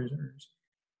substantial reserves,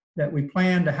 that we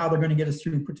plan to how they're going to get us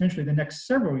through potentially the next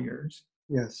several years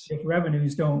Yes. if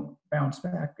revenues don't bounce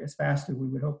back as fast as we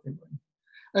would hope they would.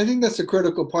 I think that's a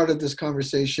critical part of this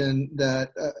conversation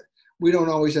that we don't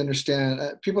always understand.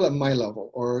 People at my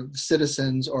level, or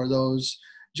citizens, or those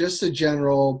just the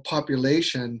general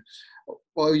population.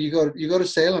 Well, you go to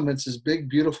Salem. It's this big,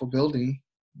 beautiful building.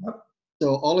 Yep.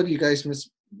 So all of you guys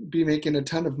must be making a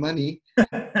ton of money.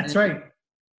 That's right.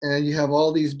 And you have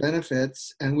all these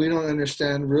benefits, and we don't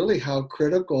understand really how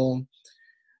critical.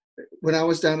 When I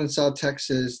was down in South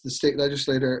Texas, the state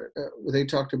legislator, they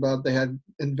talked about they had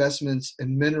investments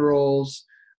in minerals,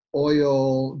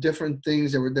 oil, different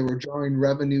things that they were drawing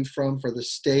revenue from for the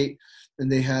state,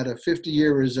 and they had a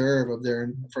 50-year reserve of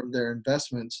from their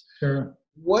investments. Sure.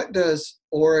 What does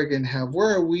Oregon have?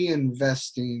 Where are we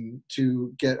investing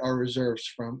to get our reserves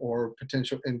from or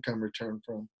potential income return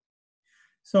from?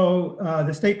 So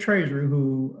the state treasurer,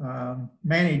 who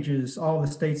manages all the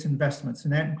state's investments,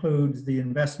 and that includes the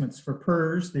investments for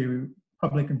PERS, the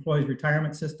Public Employees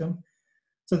Retirement System.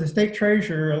 So the state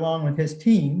treasurer, along with his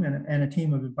team and a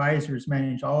team of advisors,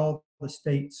 manage all the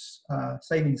state's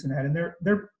savings in that. And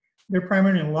they're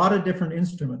primarily in a lot of different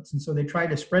instruments, and so they try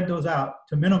to spread those out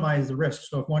to minimize the risk.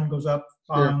 So if one goes up,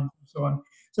 bonds, and so on.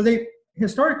 So they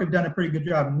historically have done a pretty good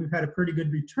job, and we've had a pretty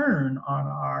good return on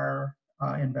our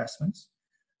investments.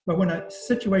 But when a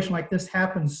situation like this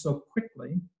happens so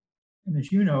quickly, and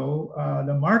as you know,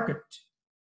 the market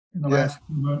in the last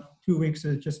 2 weeks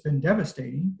has just been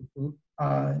devastating.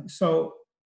 Mm-hmm. So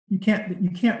you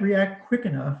can't react quick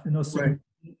enough in those situations.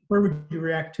 Right. Where would you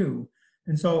react to?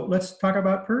 And so let's talk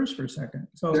about PERS for a second.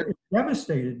 So it's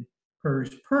devastated PERS.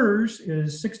 PERS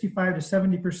is 65 to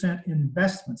 70%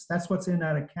 investments. That's what's in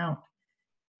that account.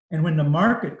 And when the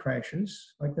market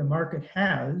crashes, like the market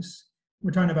has,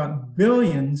 we're talking about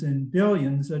billions and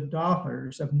billions of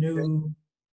dollars of new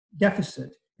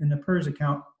deficit in the PERS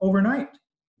account overnight.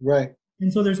 Right.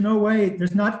 And so there's no way,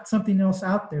 there's not something else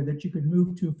out there that you could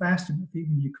move too fast, and if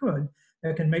even you could,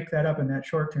 that can make that up in that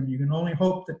short term. You can only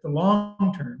hope that the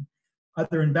long term,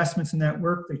 other investments in that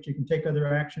work, that you can take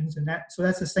other actions. And so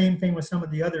that's the same thing with some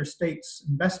of the other states'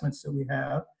 investments that we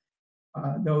have,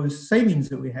 those savings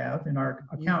that we have in our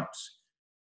accounts.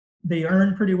 They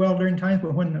earn pretty well during times,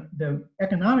 but when the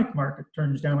economic market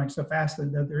turns down like so fast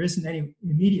that there isn't any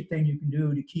immediate thing you can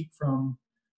do to keep from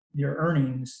your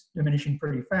earnings diminishing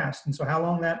pretty fast. And so how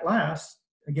long that lasts,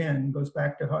 again, goes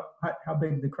back to how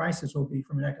big the crisis will be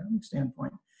from an economic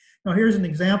standpoint. Now, here's an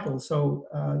example. So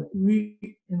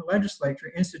we, in the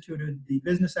legislature, instituted the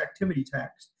business activity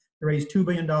tax to raise $2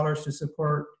 billion to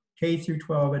support K through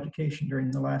 12 education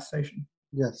during the last session.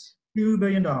 Yes. $2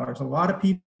 billion. A lot of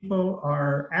people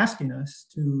are asking us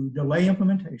to delay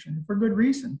implementation for good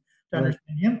reason, to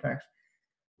understand the impacts.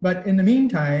 But in the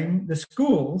meantime, the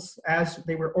schools, as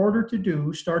they were ordered to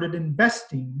do, started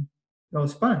investing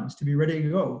those funds to be ready to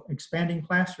go, expanding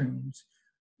classrooms,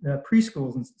 the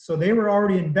preschools. And so they were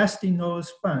already investing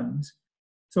those funds.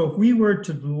 So if we were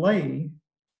to delay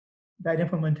that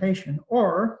implementation,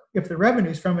 or if the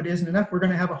revenues from it isn't enough, we're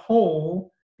going to have a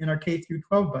hole in our K through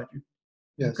 12 budget.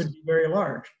 It could be very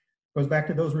large. Goes back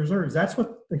to those reserves. That's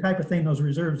what the type of thing those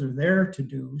reserves are there to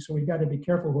do. So we've got to be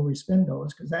careful where we spend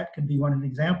those, because that could be one of the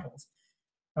examples.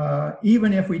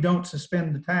 Even if we don't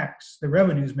suspend the tax, the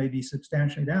revenues may be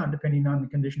substantially down depending on the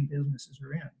condition businesses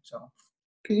are in. So,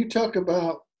 can you talk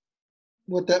about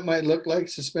what that might look like,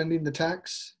 suspending the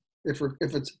tax, if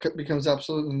it becomes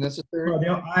absolutely necessary?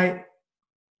 Well,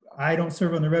 I don't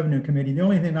serve on the revenue committee. The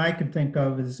only thing I could think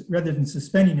of is, rather than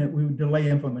suspending it, we would delay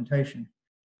implementation.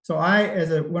 So I,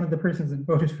 as one of the persons that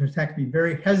voted for tax, be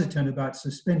very hesitant about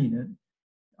suspending it.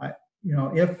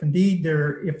 If indeed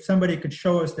if somebody could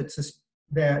show us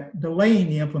that delaying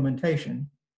the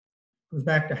implementation goes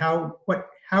back to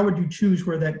how would you choose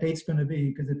where that date's going to be?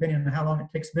 Because depending on how long it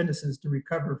takes businesses to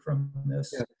recover from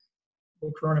this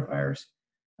coronavirus.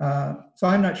 So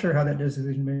I'm not sure how that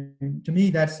decision. To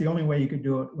me, that's the only way you could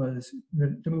do it, was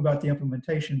to move out the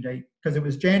implementation date, because it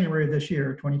was January of this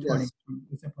year, 2020,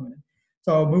 was implemented.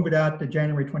 So move it out to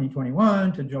January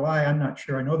 2021, to July. I'm not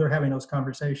sure. I know they're having those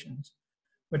conversations.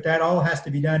 But that all has to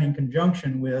be done in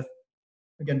conjunction with,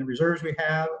 again, the reserves we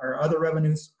have, our other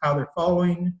revenues, how they're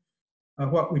following,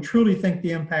 what we truly think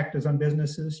the impact is on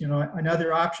businesses.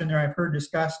 Another option there I've heard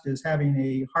discussed is having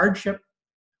a hardship,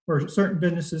 where certain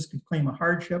businesses could claim a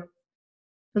hardship.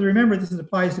 Because remember, this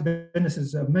applies to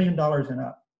businesses of $1 million and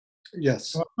up. Yes.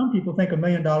 So some people think $1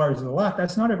 million is a lot.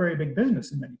 That's not a very big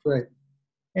business in many cases. Right.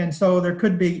 And so there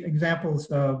could be examples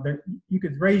of you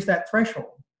could raise that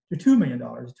threshold to $2 million,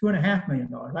 $2.5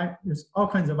 million. There's all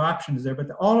kinds of options there,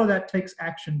 but all of that takes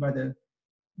action by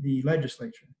the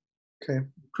legislature. Okay.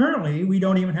 Currently, we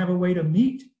don't even have a way to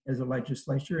meet as a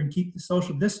legislature and keep the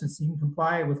social distancing,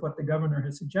 comply with what the governor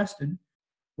has suggested.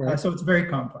 Right. So it's very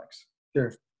complex.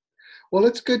 Sure. Well,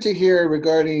 it's good to hear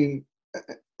regarding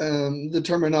the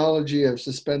terminology of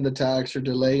suspend the tax or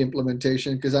delay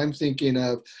implementation, because I'm thinking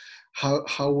of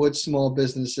how would small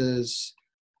businesses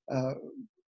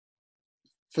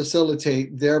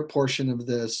facilitate their portion of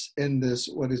this in this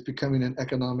what is becoming an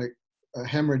economic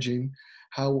hemorrhaging.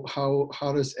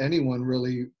 How does anyone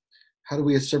really, how do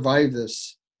we survive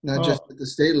this, not just at the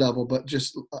state level but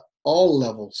just all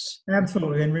levels?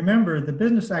 Absolutely. And remember, the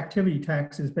business activity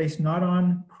tax is based not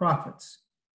on profits,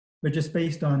 but just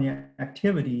based on the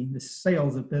activity, the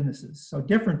sales of businesses. So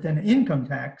different than income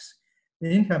tax.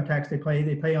 The income tax they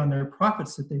pay on their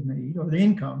profits that they've made, or the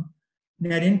income,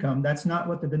 net income. That's not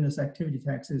what the business activity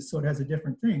tax is. So it has a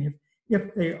different thing.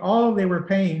 If all they were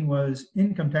paying was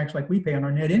income tax like we pay on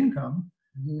our net income,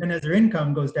 Mm-hmm. and as their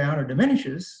income goes down or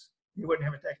diminishes, you wouldn't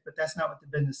have a tax. But that's not what the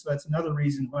business. So that's another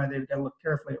reason why they've got to look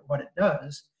carefully at what it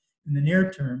does in the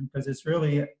near term, because it's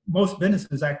really, most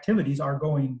businesses' activities are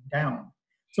going down.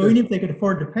 So even if they could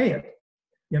afford to pay it,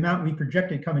 the amount we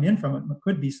projected coming in from it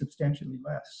could be substantially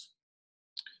less.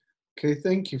 Okay,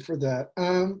 thank you for that.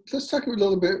 Let's talk a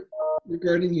little bit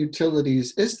regarding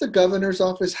utilities. Is the governor's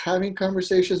office having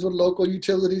conversations with local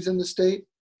utilities in the state?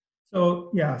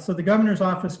 So yeah, so the governor's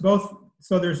office,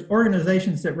 so there's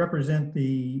organizations that represent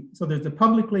so there's the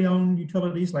publicly owned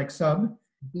utilities like SUB,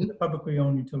 Mm-hmm. the publicly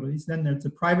owned utilities. Then there's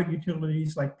the private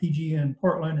utilities like PG and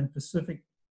Portland and Pacific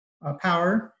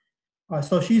Power.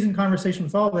 So she's in conversation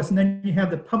with all of us. And then you have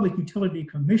the Public Utility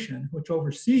Commission, which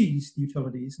oversees the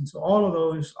utilities. And so all of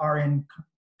those are in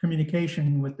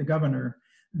communication with the governor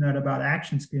and that about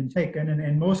actions being taken. And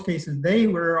in most cases, they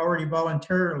were already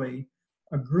voluntarily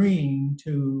agreeing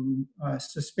to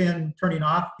suspend turning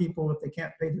off people if they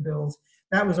can't pay the bills.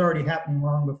 That was already happening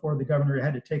long before the governor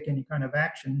had to take any kind of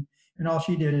action. And all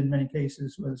she did in many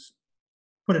cases was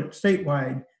put it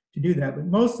statewide to do that. But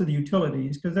most of the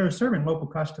utilities, because they're serving local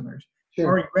customers,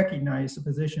 already recognized the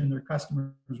position their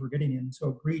customers were getting in. So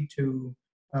agreed to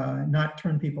not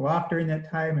turn people off during that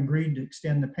time, agreed to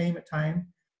extend the payment time.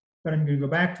 But I'm going to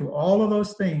go back to all of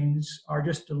those things are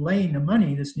just delaying the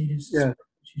money that's needed to support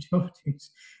utilities.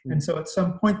 And so at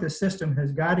some point, the system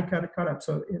has got to cut up.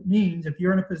 So it means if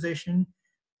you're in a position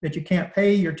that you can't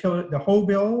pay the whole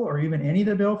bill or even any of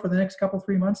the bill for the next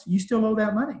 3 months, you still owe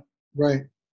that money. Right.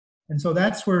 And so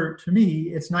that's where, to me,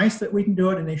 it's nice that we can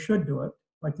do it and they should do it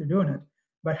like they're doing it.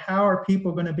 But how are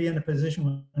people going to be in a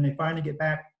position when they finally get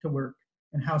back to work?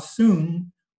 And how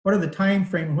soon? What are the time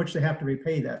frame in which they have to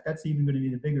repay that? That's even going to be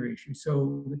the bigger issue.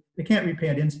 So they can't repay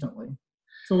it instantly.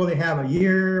 So will they have a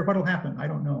year? What will happen? I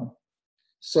don't know.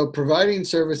 So providing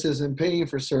services and paying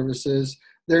for services,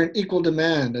 they're an equal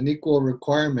demand, an equal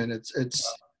requirement.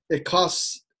 It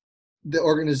costs the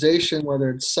organization, whether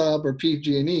it's SUB or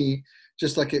PG&E,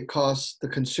 just like it costs the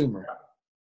consumer.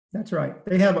 That's right.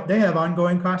 They have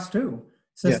ongoing costs too.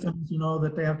 Systems,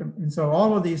 that they have to, and so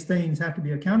all of these things have to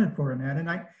be accounted for in that. And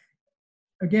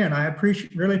I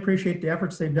really appreciate the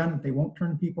efforts they've done. That they won't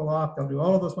turn people off. They'll do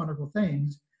all of those wonderful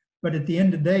things. But at the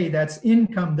end of the day, that's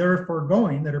income they're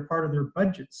foregoing that are part of their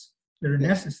budgets that are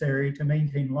necessary to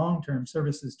maintain long-term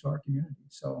services to our community.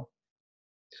 So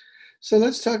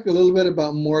let's talk a little bit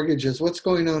about mortgages. What's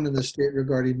going on in the state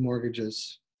regarding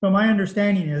mortgages? So my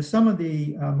understanding is some of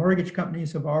the mortgage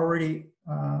companies have already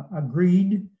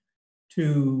agreed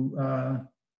to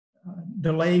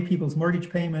delay people's mortgage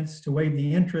payments, to waive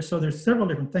the interest. So there's several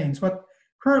different things. What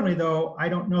currently, though, I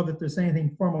don't know that there's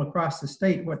anything formal across the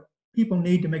state. What people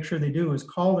need to make sure they do is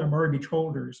call their mortgage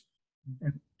holders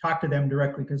and talk to them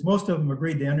directly, because most of them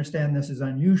agreed they understand this is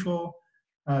unusual,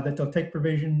 that they'll take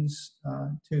provisions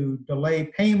to delay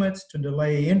payments, to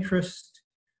delay interest.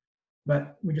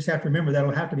 But we just have to remember that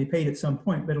it'll have to be paid at some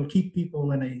point, but it'll keep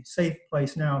people in a safe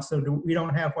place now. So we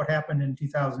don't have what happened in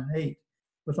 2008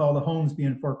 with all the homes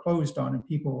being foreclosed on and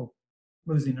people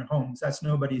losing their homes. That's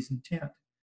nobody's intent.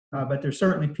 But there's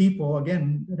certainly people,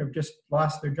 again, that have just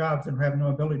lost their jobs and have no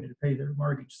ability to pay their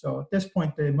mortgage. So at this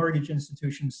point, the mortgage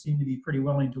institutions seem to be pretty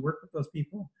willing to work with those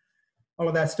people. All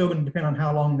of that's still going to depend on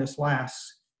how long this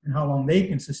lasts and how long they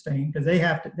can sustain, because they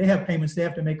have payments they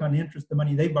have to make on the interest, the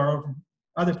money they borrowed from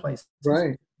other places.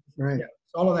 Right. Yeah.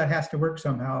 So all of that has to work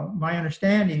somehow. My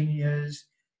understanding is,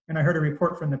 and I heard a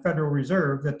report from the Federal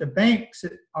Reserve, that the banks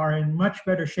are in much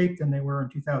better shape than they were in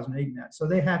 2008 in that. So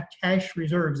they have cash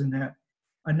reserves in that,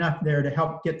 enough there to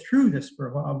help get through this for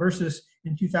a while, versus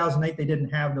in 2008, they didn't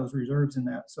have those reserves in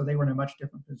that. So they were in a much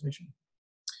different position.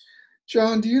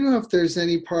 John, do you know if there's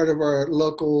any part of our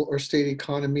local or state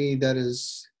economy that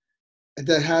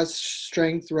has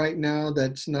strength right now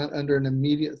that's not under an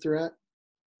immediate threat?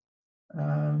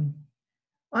 Um,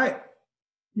 I,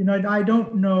 I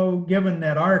don't know, given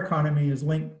that our economy is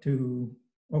linked to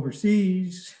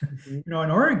overseas, Mhm. in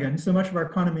Oregon, so much of our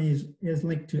economy is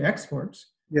linked to exports.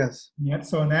 Yes. Yeah,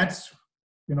 so and that's,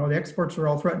 the exports are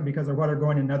all threatened because of what are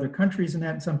going in other countries and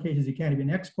that in some cases you can't even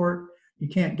export. You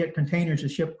can't get containers to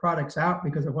ship products out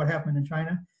because of what happened in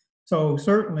China. So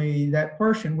certainly that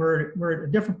portion, we're at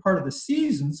a different part of the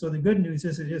season. So the good news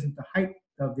is it isn't the height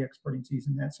of the exporting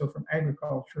season, that so from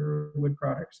agriculture, wood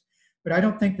products. But I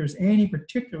don't think there's any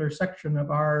particular section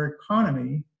of our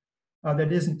economy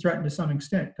that isn't threatened to some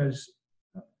extent because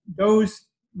those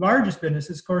largest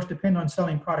businesses, of course, depend on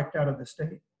selling product out of the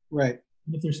state. Right.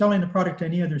 If they're selling the product to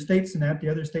any other states than that, the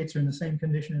other states are in the same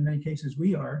condition in many cases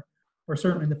we are, or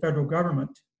certainly the federal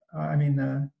government. I mean,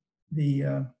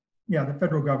 the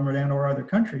federal government and or other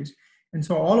countries. And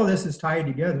so all of this is tied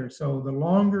together. So the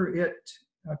longer it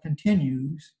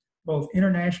continues, both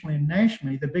internationally and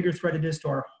nationally, the bigger threat it is to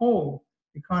our whole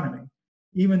economy.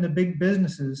 Even the big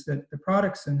businesses that the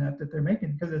products in that they're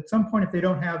making, because at some point, if they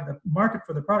don't have the market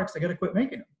for the products, they got to quit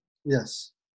making them.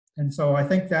 Yes. And so I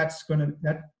think that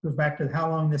goes back to how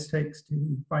long this takes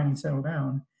to finally settle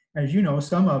down. As you know,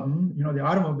 some of them, the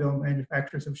automobile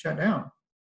manufacturers have shut down.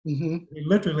 Hmm.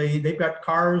 They've got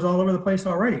cars all over the place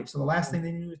already. So the last thing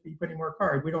they need is be putting more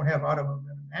cars. We don't have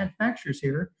automobile manufacturers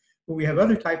here, but we have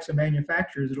other types of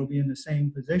manufacturers that'll be in the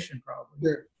same position probably.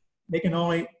 Sure. They can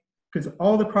only, because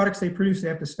all the products they produce, they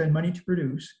have to spend money to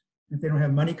produce. If they don't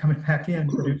have money coming back in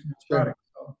producing those Sure. products.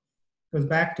 So it goes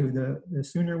back to the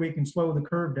sooner we can slow the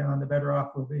curve down, the better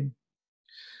off we'll be.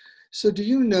 So do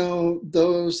you know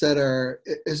is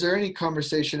there any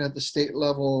conversation at the state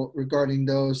level regarding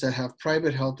those that have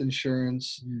private health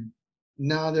insurance? Mm.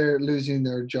 Now they're losing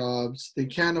their jobs. They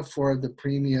can't afford the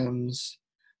premiums.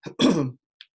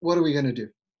 What are we going to do?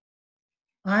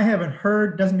 I haven't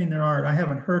heard, doesn't mean there aren't, I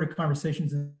haven't heard of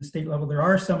conversations at the state level. There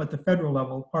are some at the federal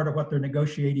level. Part of what they're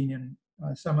negotiating and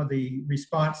some of the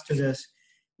response to this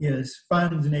is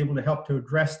funds and able to help to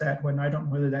address that. When I don't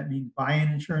know whether that means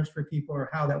buying insurance for people or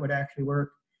how that would actually work.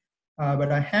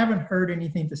 But I haven't heard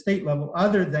anything at the state level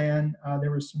other than there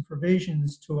were some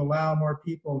provisions to allow more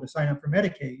people to sign up for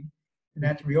Medicaid and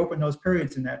that to reopen those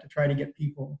periods and that to try to get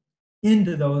people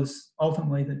into those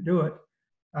ultimately that do it.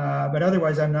 But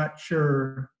otherwise, I'm not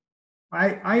sure.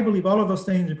 I believe all of those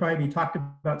things would probably be talked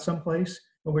about someplace,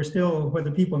 but we're still, whether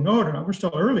people know it or not, we're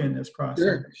still early in this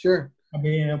process Sure. of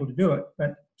being able to do it.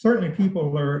 But certainly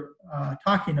people are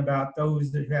talking about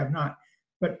those that have not.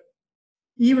 But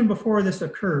even before this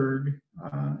occurred,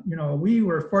 we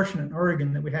were fortunate in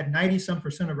Oregon that we had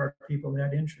 90-some% of our people that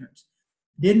had insurance.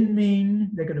 Didn't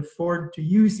mean they could afford to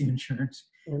use the insurance,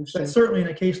 but certainly in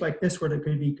a case like this where it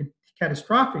could be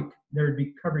catastrophic, there would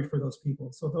be coverage for those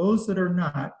people. So those that are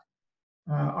not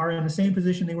are in the same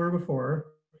position they were before,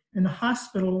 and the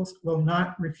hospitals will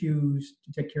not refuse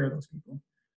to take care of those people.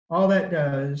 All that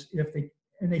does,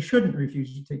 and they shouldn't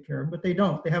refuse to take care of them, but they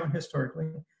don't. They haven't historically.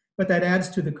 But that adds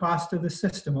to the cost of the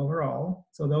system overall.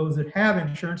 So those that have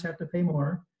insurance have to pay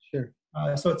more. Sure.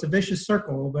 So it's a vicious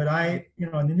circle. But in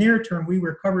the near term, we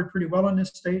were covered pretty well in this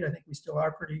state. I think we still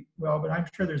are pretty well. But I'm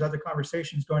sure there's other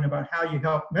conversations going about how you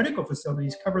help medical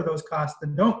facilities cover those costs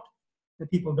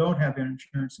that people don't have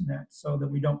insurance in that, so that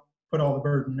we don't put all the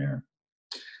burden there.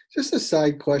 Just a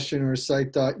side question or a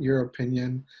side thought, your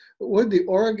opinion. Would the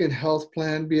Oregon Health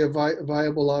Plan be a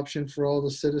viable option for all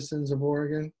the citizens of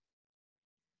Oregon?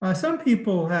 Some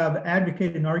people have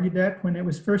advocated and argued that when it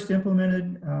was first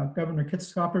implemented, Governor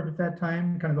Kitzhaber at that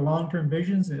time, kind of the long-term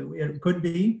visions, it could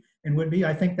be and would be.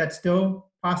 I think that's still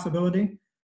a possibility.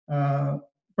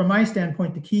 From my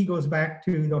standpoint, the key goes back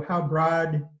to how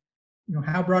broad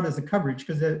is the coverage?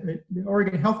 Because the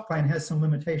Oregon Health Plan has some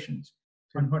limitations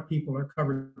on what people are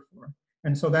covered for.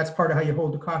 And so that's part of how you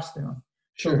hold the cost down.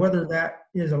 Sure. So whether that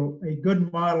is a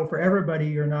good model for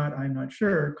everybody or not, I'm not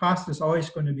sure. Cost is always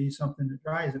going to be something that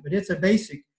drives it, but it's a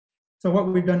basic. So what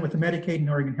we've done with the Medicaid and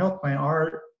Oregon Health Plan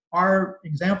are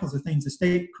examples of things the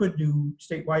state could do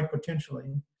statewide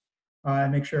potentially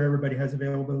and make sure everybody has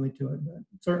availability to it. But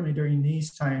certainly during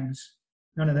these times,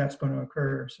 none of that's going to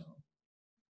occur. So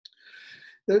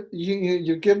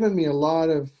you've given me a lot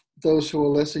of, those who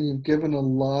will listen, you've given a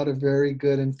lot of very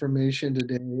good information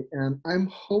today, and I'm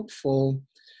hopeful.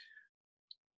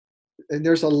 And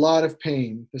there's a lot of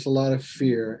pain, there's a lot of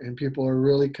fear, and people are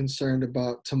really concerned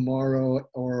about tomorrow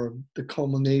or the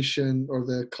culmination or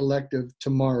the collective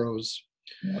tomorrows.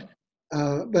 yeah.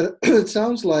 But it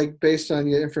sounds like, based on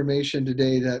your information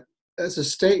today, that as a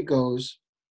state goes,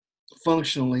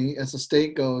 functionally, as the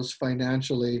state goes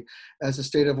financially, as the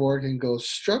state of Oregon goes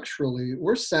structurally,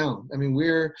 we're sound. I mean,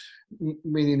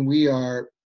 meaning we are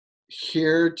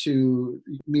here to,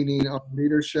 meaning our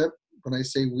leadership. When I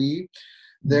say we,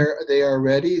 they are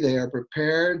ready, they are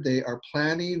prepared, they are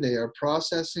planning, they are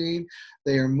processing,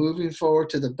 they are moving forward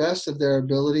to the best of their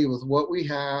ability with what we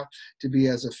have to be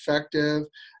as effective,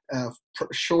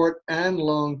 short and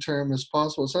long term as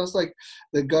possible. It sounds like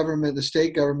the government, the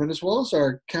state government, as well as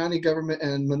our county government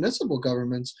and municipal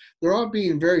governments, they're all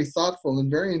being very thoughtful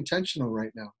and very intentional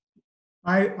right now.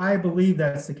 I believe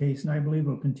that's the case, and I believe it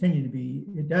will continue to be.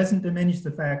 It doesn't diminish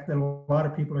the fact that a lot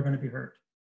of people are going to be hurt.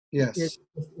 Yes.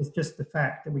 It's just the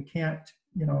fact that we can't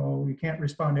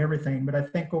respond to everything. But I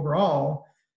think overall,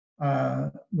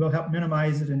 we'll help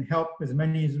minimize it and help as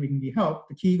many as we can be helped.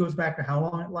 The key goes back to how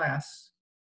long it lasts,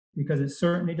 because it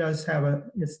certainly does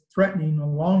it's threatening a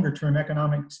longer term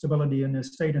economic stability in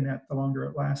this state, and that the longer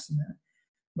it lasts in that.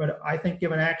 But I think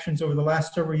given actions over the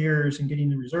last several years and getting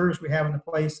the reserves we have in the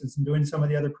places and doing some of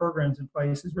the other programs in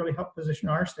place has really helped position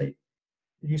our state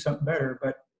to do something better.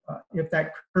 But if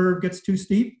that curve gets too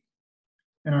steep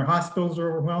and our hospitals are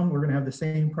overwhelmed, we're going to have the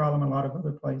same problem a lot of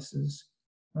other places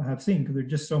have seen, because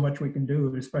there's just so much we can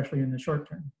do, especially in the short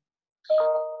term.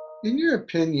 In your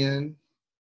opinion,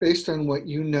 based on what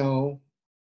you know,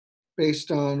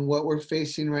 based on what we're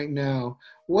facing right now,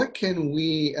 what can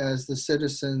we as the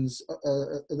citizens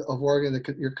of Oregon,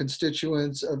 your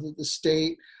constituents of the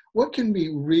state, what can we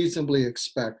reasonably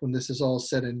expect when this is all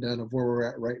said and done of where we're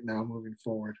at right now moving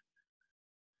forward?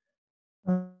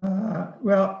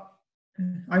 Well,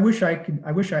 I wish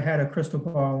I had a crystal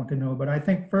ball to know, but I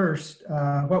think first,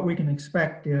 what we can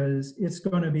expect is it's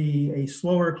going to be a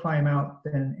slower climb out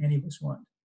than any of us want.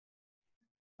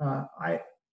 I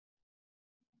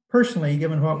personally,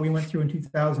 given what we went through in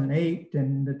 2008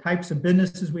 and the types of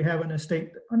businesses we have in the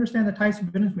state, understand the types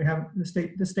of business we have in the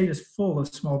state. The state is full of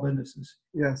small businesses.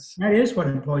 Yes. That is what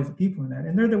employs the people in that.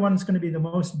 And they're the ones going to be the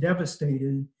most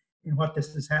devastated in what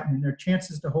this is happening. Their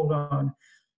chances to hold on.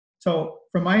 So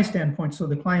from my standpoint, so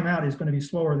the climb out is going to be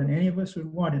slower than any of us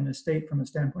would want in the state. From a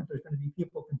standpoint, there's going to be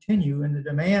people continue, and the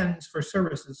demands for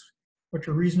services, which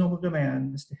are reasonable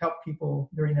demands to help people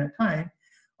during that time,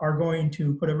 are going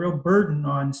to put a real burden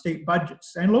on state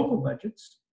budgets and local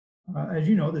budgets. As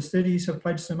you know, the cities have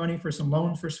pledged some money for some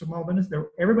loans for small business.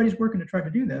 Everybody's working to try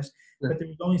to do this, but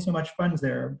there's only so much funds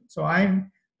there. So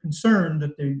I'm concerned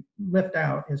that the lift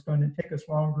out is going to take us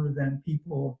longer than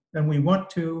we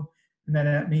want to, and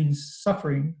that means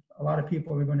suffering. A lot of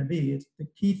people are going to be. It's the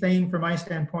key thing from my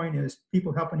standpoint is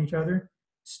people helping each other.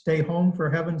 Stay home,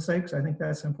 for heaven's sakes. I think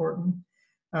that's important.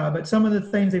 But some of the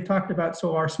things they've talked about,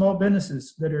 so our small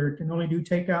businesses that can only do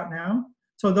takeout now,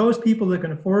 so those people that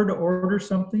can afford to order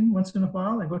something once in a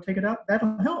while and go take it out,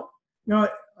 that'll help.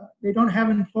 They don't have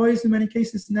employees in many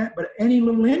cases in that, but any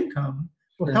little income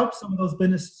will help some of those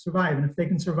businesses survive. And if they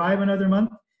can survive another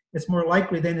month, it's more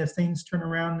likely then as things turn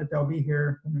around that they'll be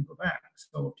here when we go back.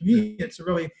 So to me, it's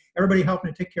really everybody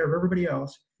helping to take care of everybody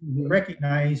else,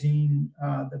 recognizing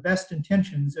the best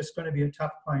intentions. It's going to be a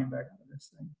tough climb back out of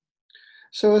this thing.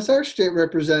 So as our state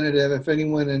representative, if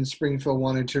anyone in Springfield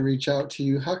wanted to reach out to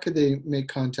you, how could they make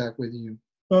contact with you?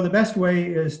 So the best way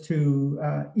is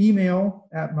to email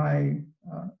at my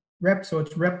rep. So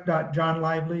it's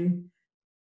rep.johnlively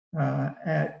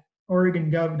at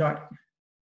oregongov.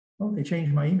 Oh, they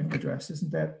changed my email address.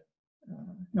 Isn't that?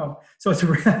 No. So it's,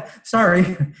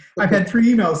 sorry. I've had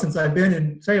 3 emails since I've been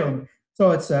in Salem.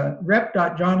 So it's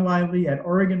rep.johnlively at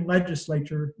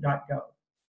oregonlegislature.gov.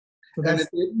 So that's if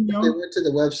they went to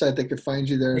the website, they could find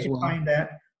you there as well. Find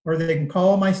that, or they can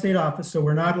call my state office. So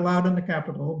we're not allowed in the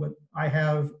Capitol, but I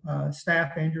have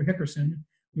staff, Andrew Hickerson.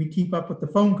 We keep up with the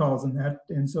phone calls and that,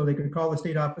 and so they could call the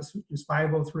state office, which is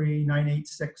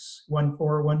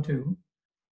 503-986-1412.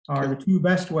 Are the 2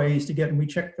 best ways to get, and we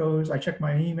check those. I check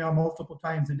my email multiple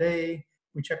times a day.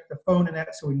 We check the phone and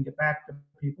that so we can get back to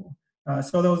people.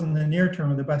 So those in the near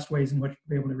term are the best ways in which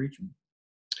we'll be able to reach them.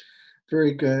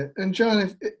 Very good. And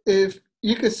John, if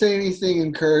you could say anything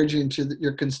encouraging to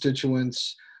your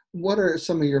constituents, what are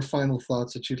some of your final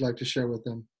thoughts that you'd like to share with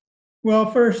them?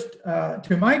 Well, first,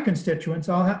 to my constituents,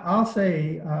 I'll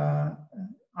say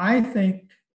I think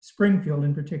Springfield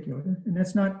in particular, and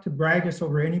that's not to brag us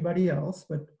over anybody else,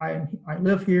 but I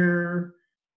live here,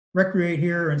 recreate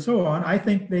here, and so on. I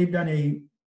think they've done a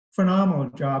phenomenal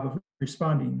job of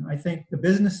responding. I think the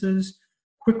businesses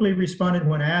quickly responded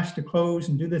when asked to close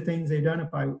and do the things they've done.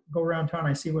 If I go around town,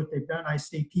 I see what they've done. I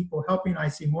see people helping. I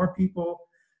see more people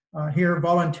here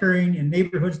volunteering in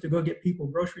neighborhoods to go get people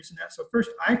groceries and that. So first,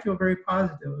 I feel very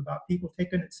positive about people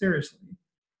taking it seriously.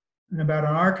 and about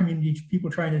our community, people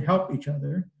trying to help each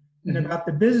other, and Mhm. about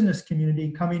the business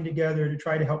community coming together to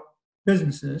try to help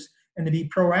businesses and to be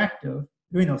proactive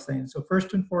doing those things. So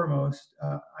first and foremost,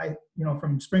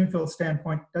 from Springfield's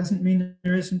standpoint, doesn't mean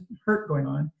there isn't hurt going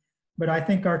on, but I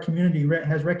think our community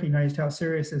has recognized how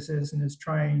serious this is and is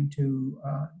trying to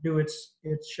do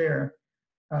its share.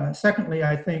 Secondly,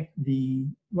 I think the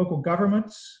local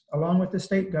governments, along with the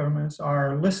state governments,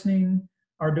 are listening,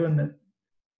 are doing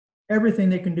everything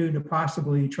they can do to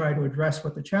possibly try to address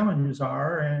what the challenges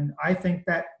are. And I think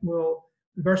that will,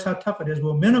 regardless how tough it is,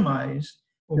 will minimize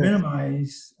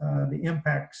Yes. the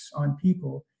impacts on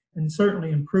people, and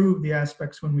certainly improve the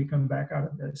aspects when we come back out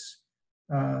of this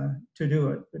to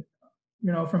do it.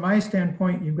 But from my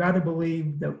standpoint, you've got to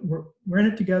believe that we're in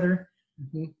it together,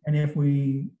 Mhm. and if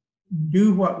we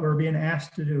do what we're being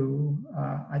asked to do,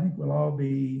 I think we'll all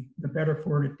be the better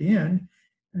for it at the end,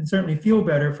 and certainly feel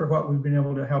better for what we've been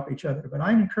able to help each other. But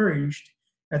I'm encouraged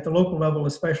at the local level,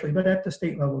 especially, but at the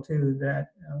state level too, that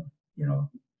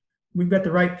we've got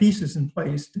the right pieces in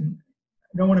place. And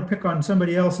I don't want to pick on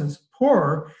somebody else's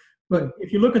poorer, but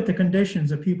if you look at the conditions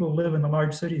that people live in the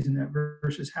large cities in that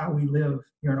versus how we live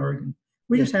here in Oregon,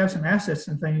 we Yeah. just have some assets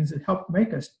and things that help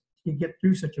make us get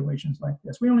through situations like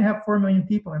this. We only have 4 million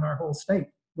people in our whole state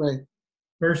Right.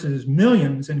 versus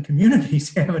millions in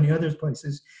communities have in the other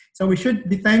places. So we should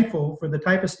be thankful for the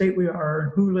type of state we are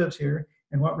and who lives here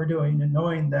and what we're doing, and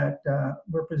knowing that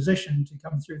we're positioned to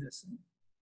come through this thing.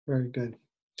 Very good.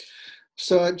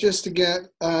 So just to get,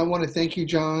 I want to thank you,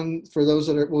 John. For those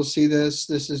that will see this,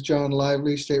 this is John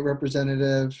Lively, State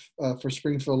Representative for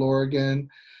Springfield, Oregon.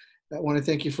 I want to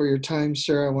thank you for your time,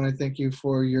 sir. I want to thank you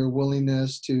for your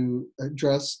willingness to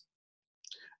address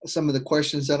some of the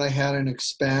questions that I had and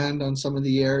expand on some of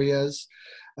the areas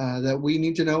that we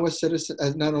need to know as citizens,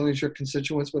 as not only as your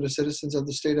constituents, but as citizens of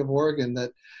the state of Oregon,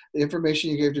 that the information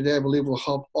you gave today, I believe, will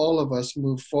help all of us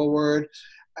move forward.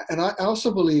 And I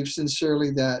also believe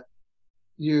sincerely that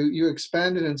you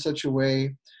expanded in such a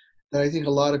way that I think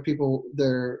a lot of people,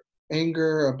 their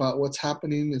anger about what's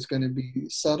happening is going to be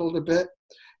settled a bit,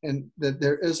 and that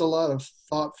there is a lot of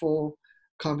thoughtful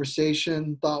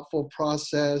conversation, thoughtful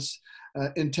process,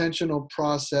 intentional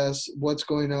process, what's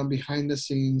going on behind the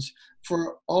scenes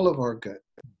for all of our good.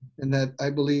 And that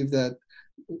I believe that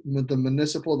the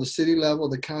municipal, the city level,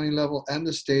 the county level, and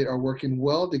the state are working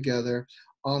well together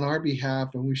on our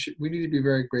behalf, and we need to be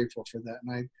very grateful for that.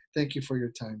 And I thank you for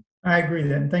your time. I agree with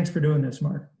that. And thanks for doing this,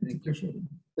 Mark. It's Thank you. appreciated.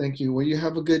 Thank you. Well, you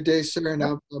have a good day, sir, and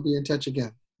Yep. I'll be in touch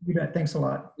again. You bet. Thanks a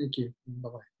lot. Thank you.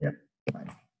 Bye-bye. Yep.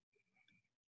 Bye.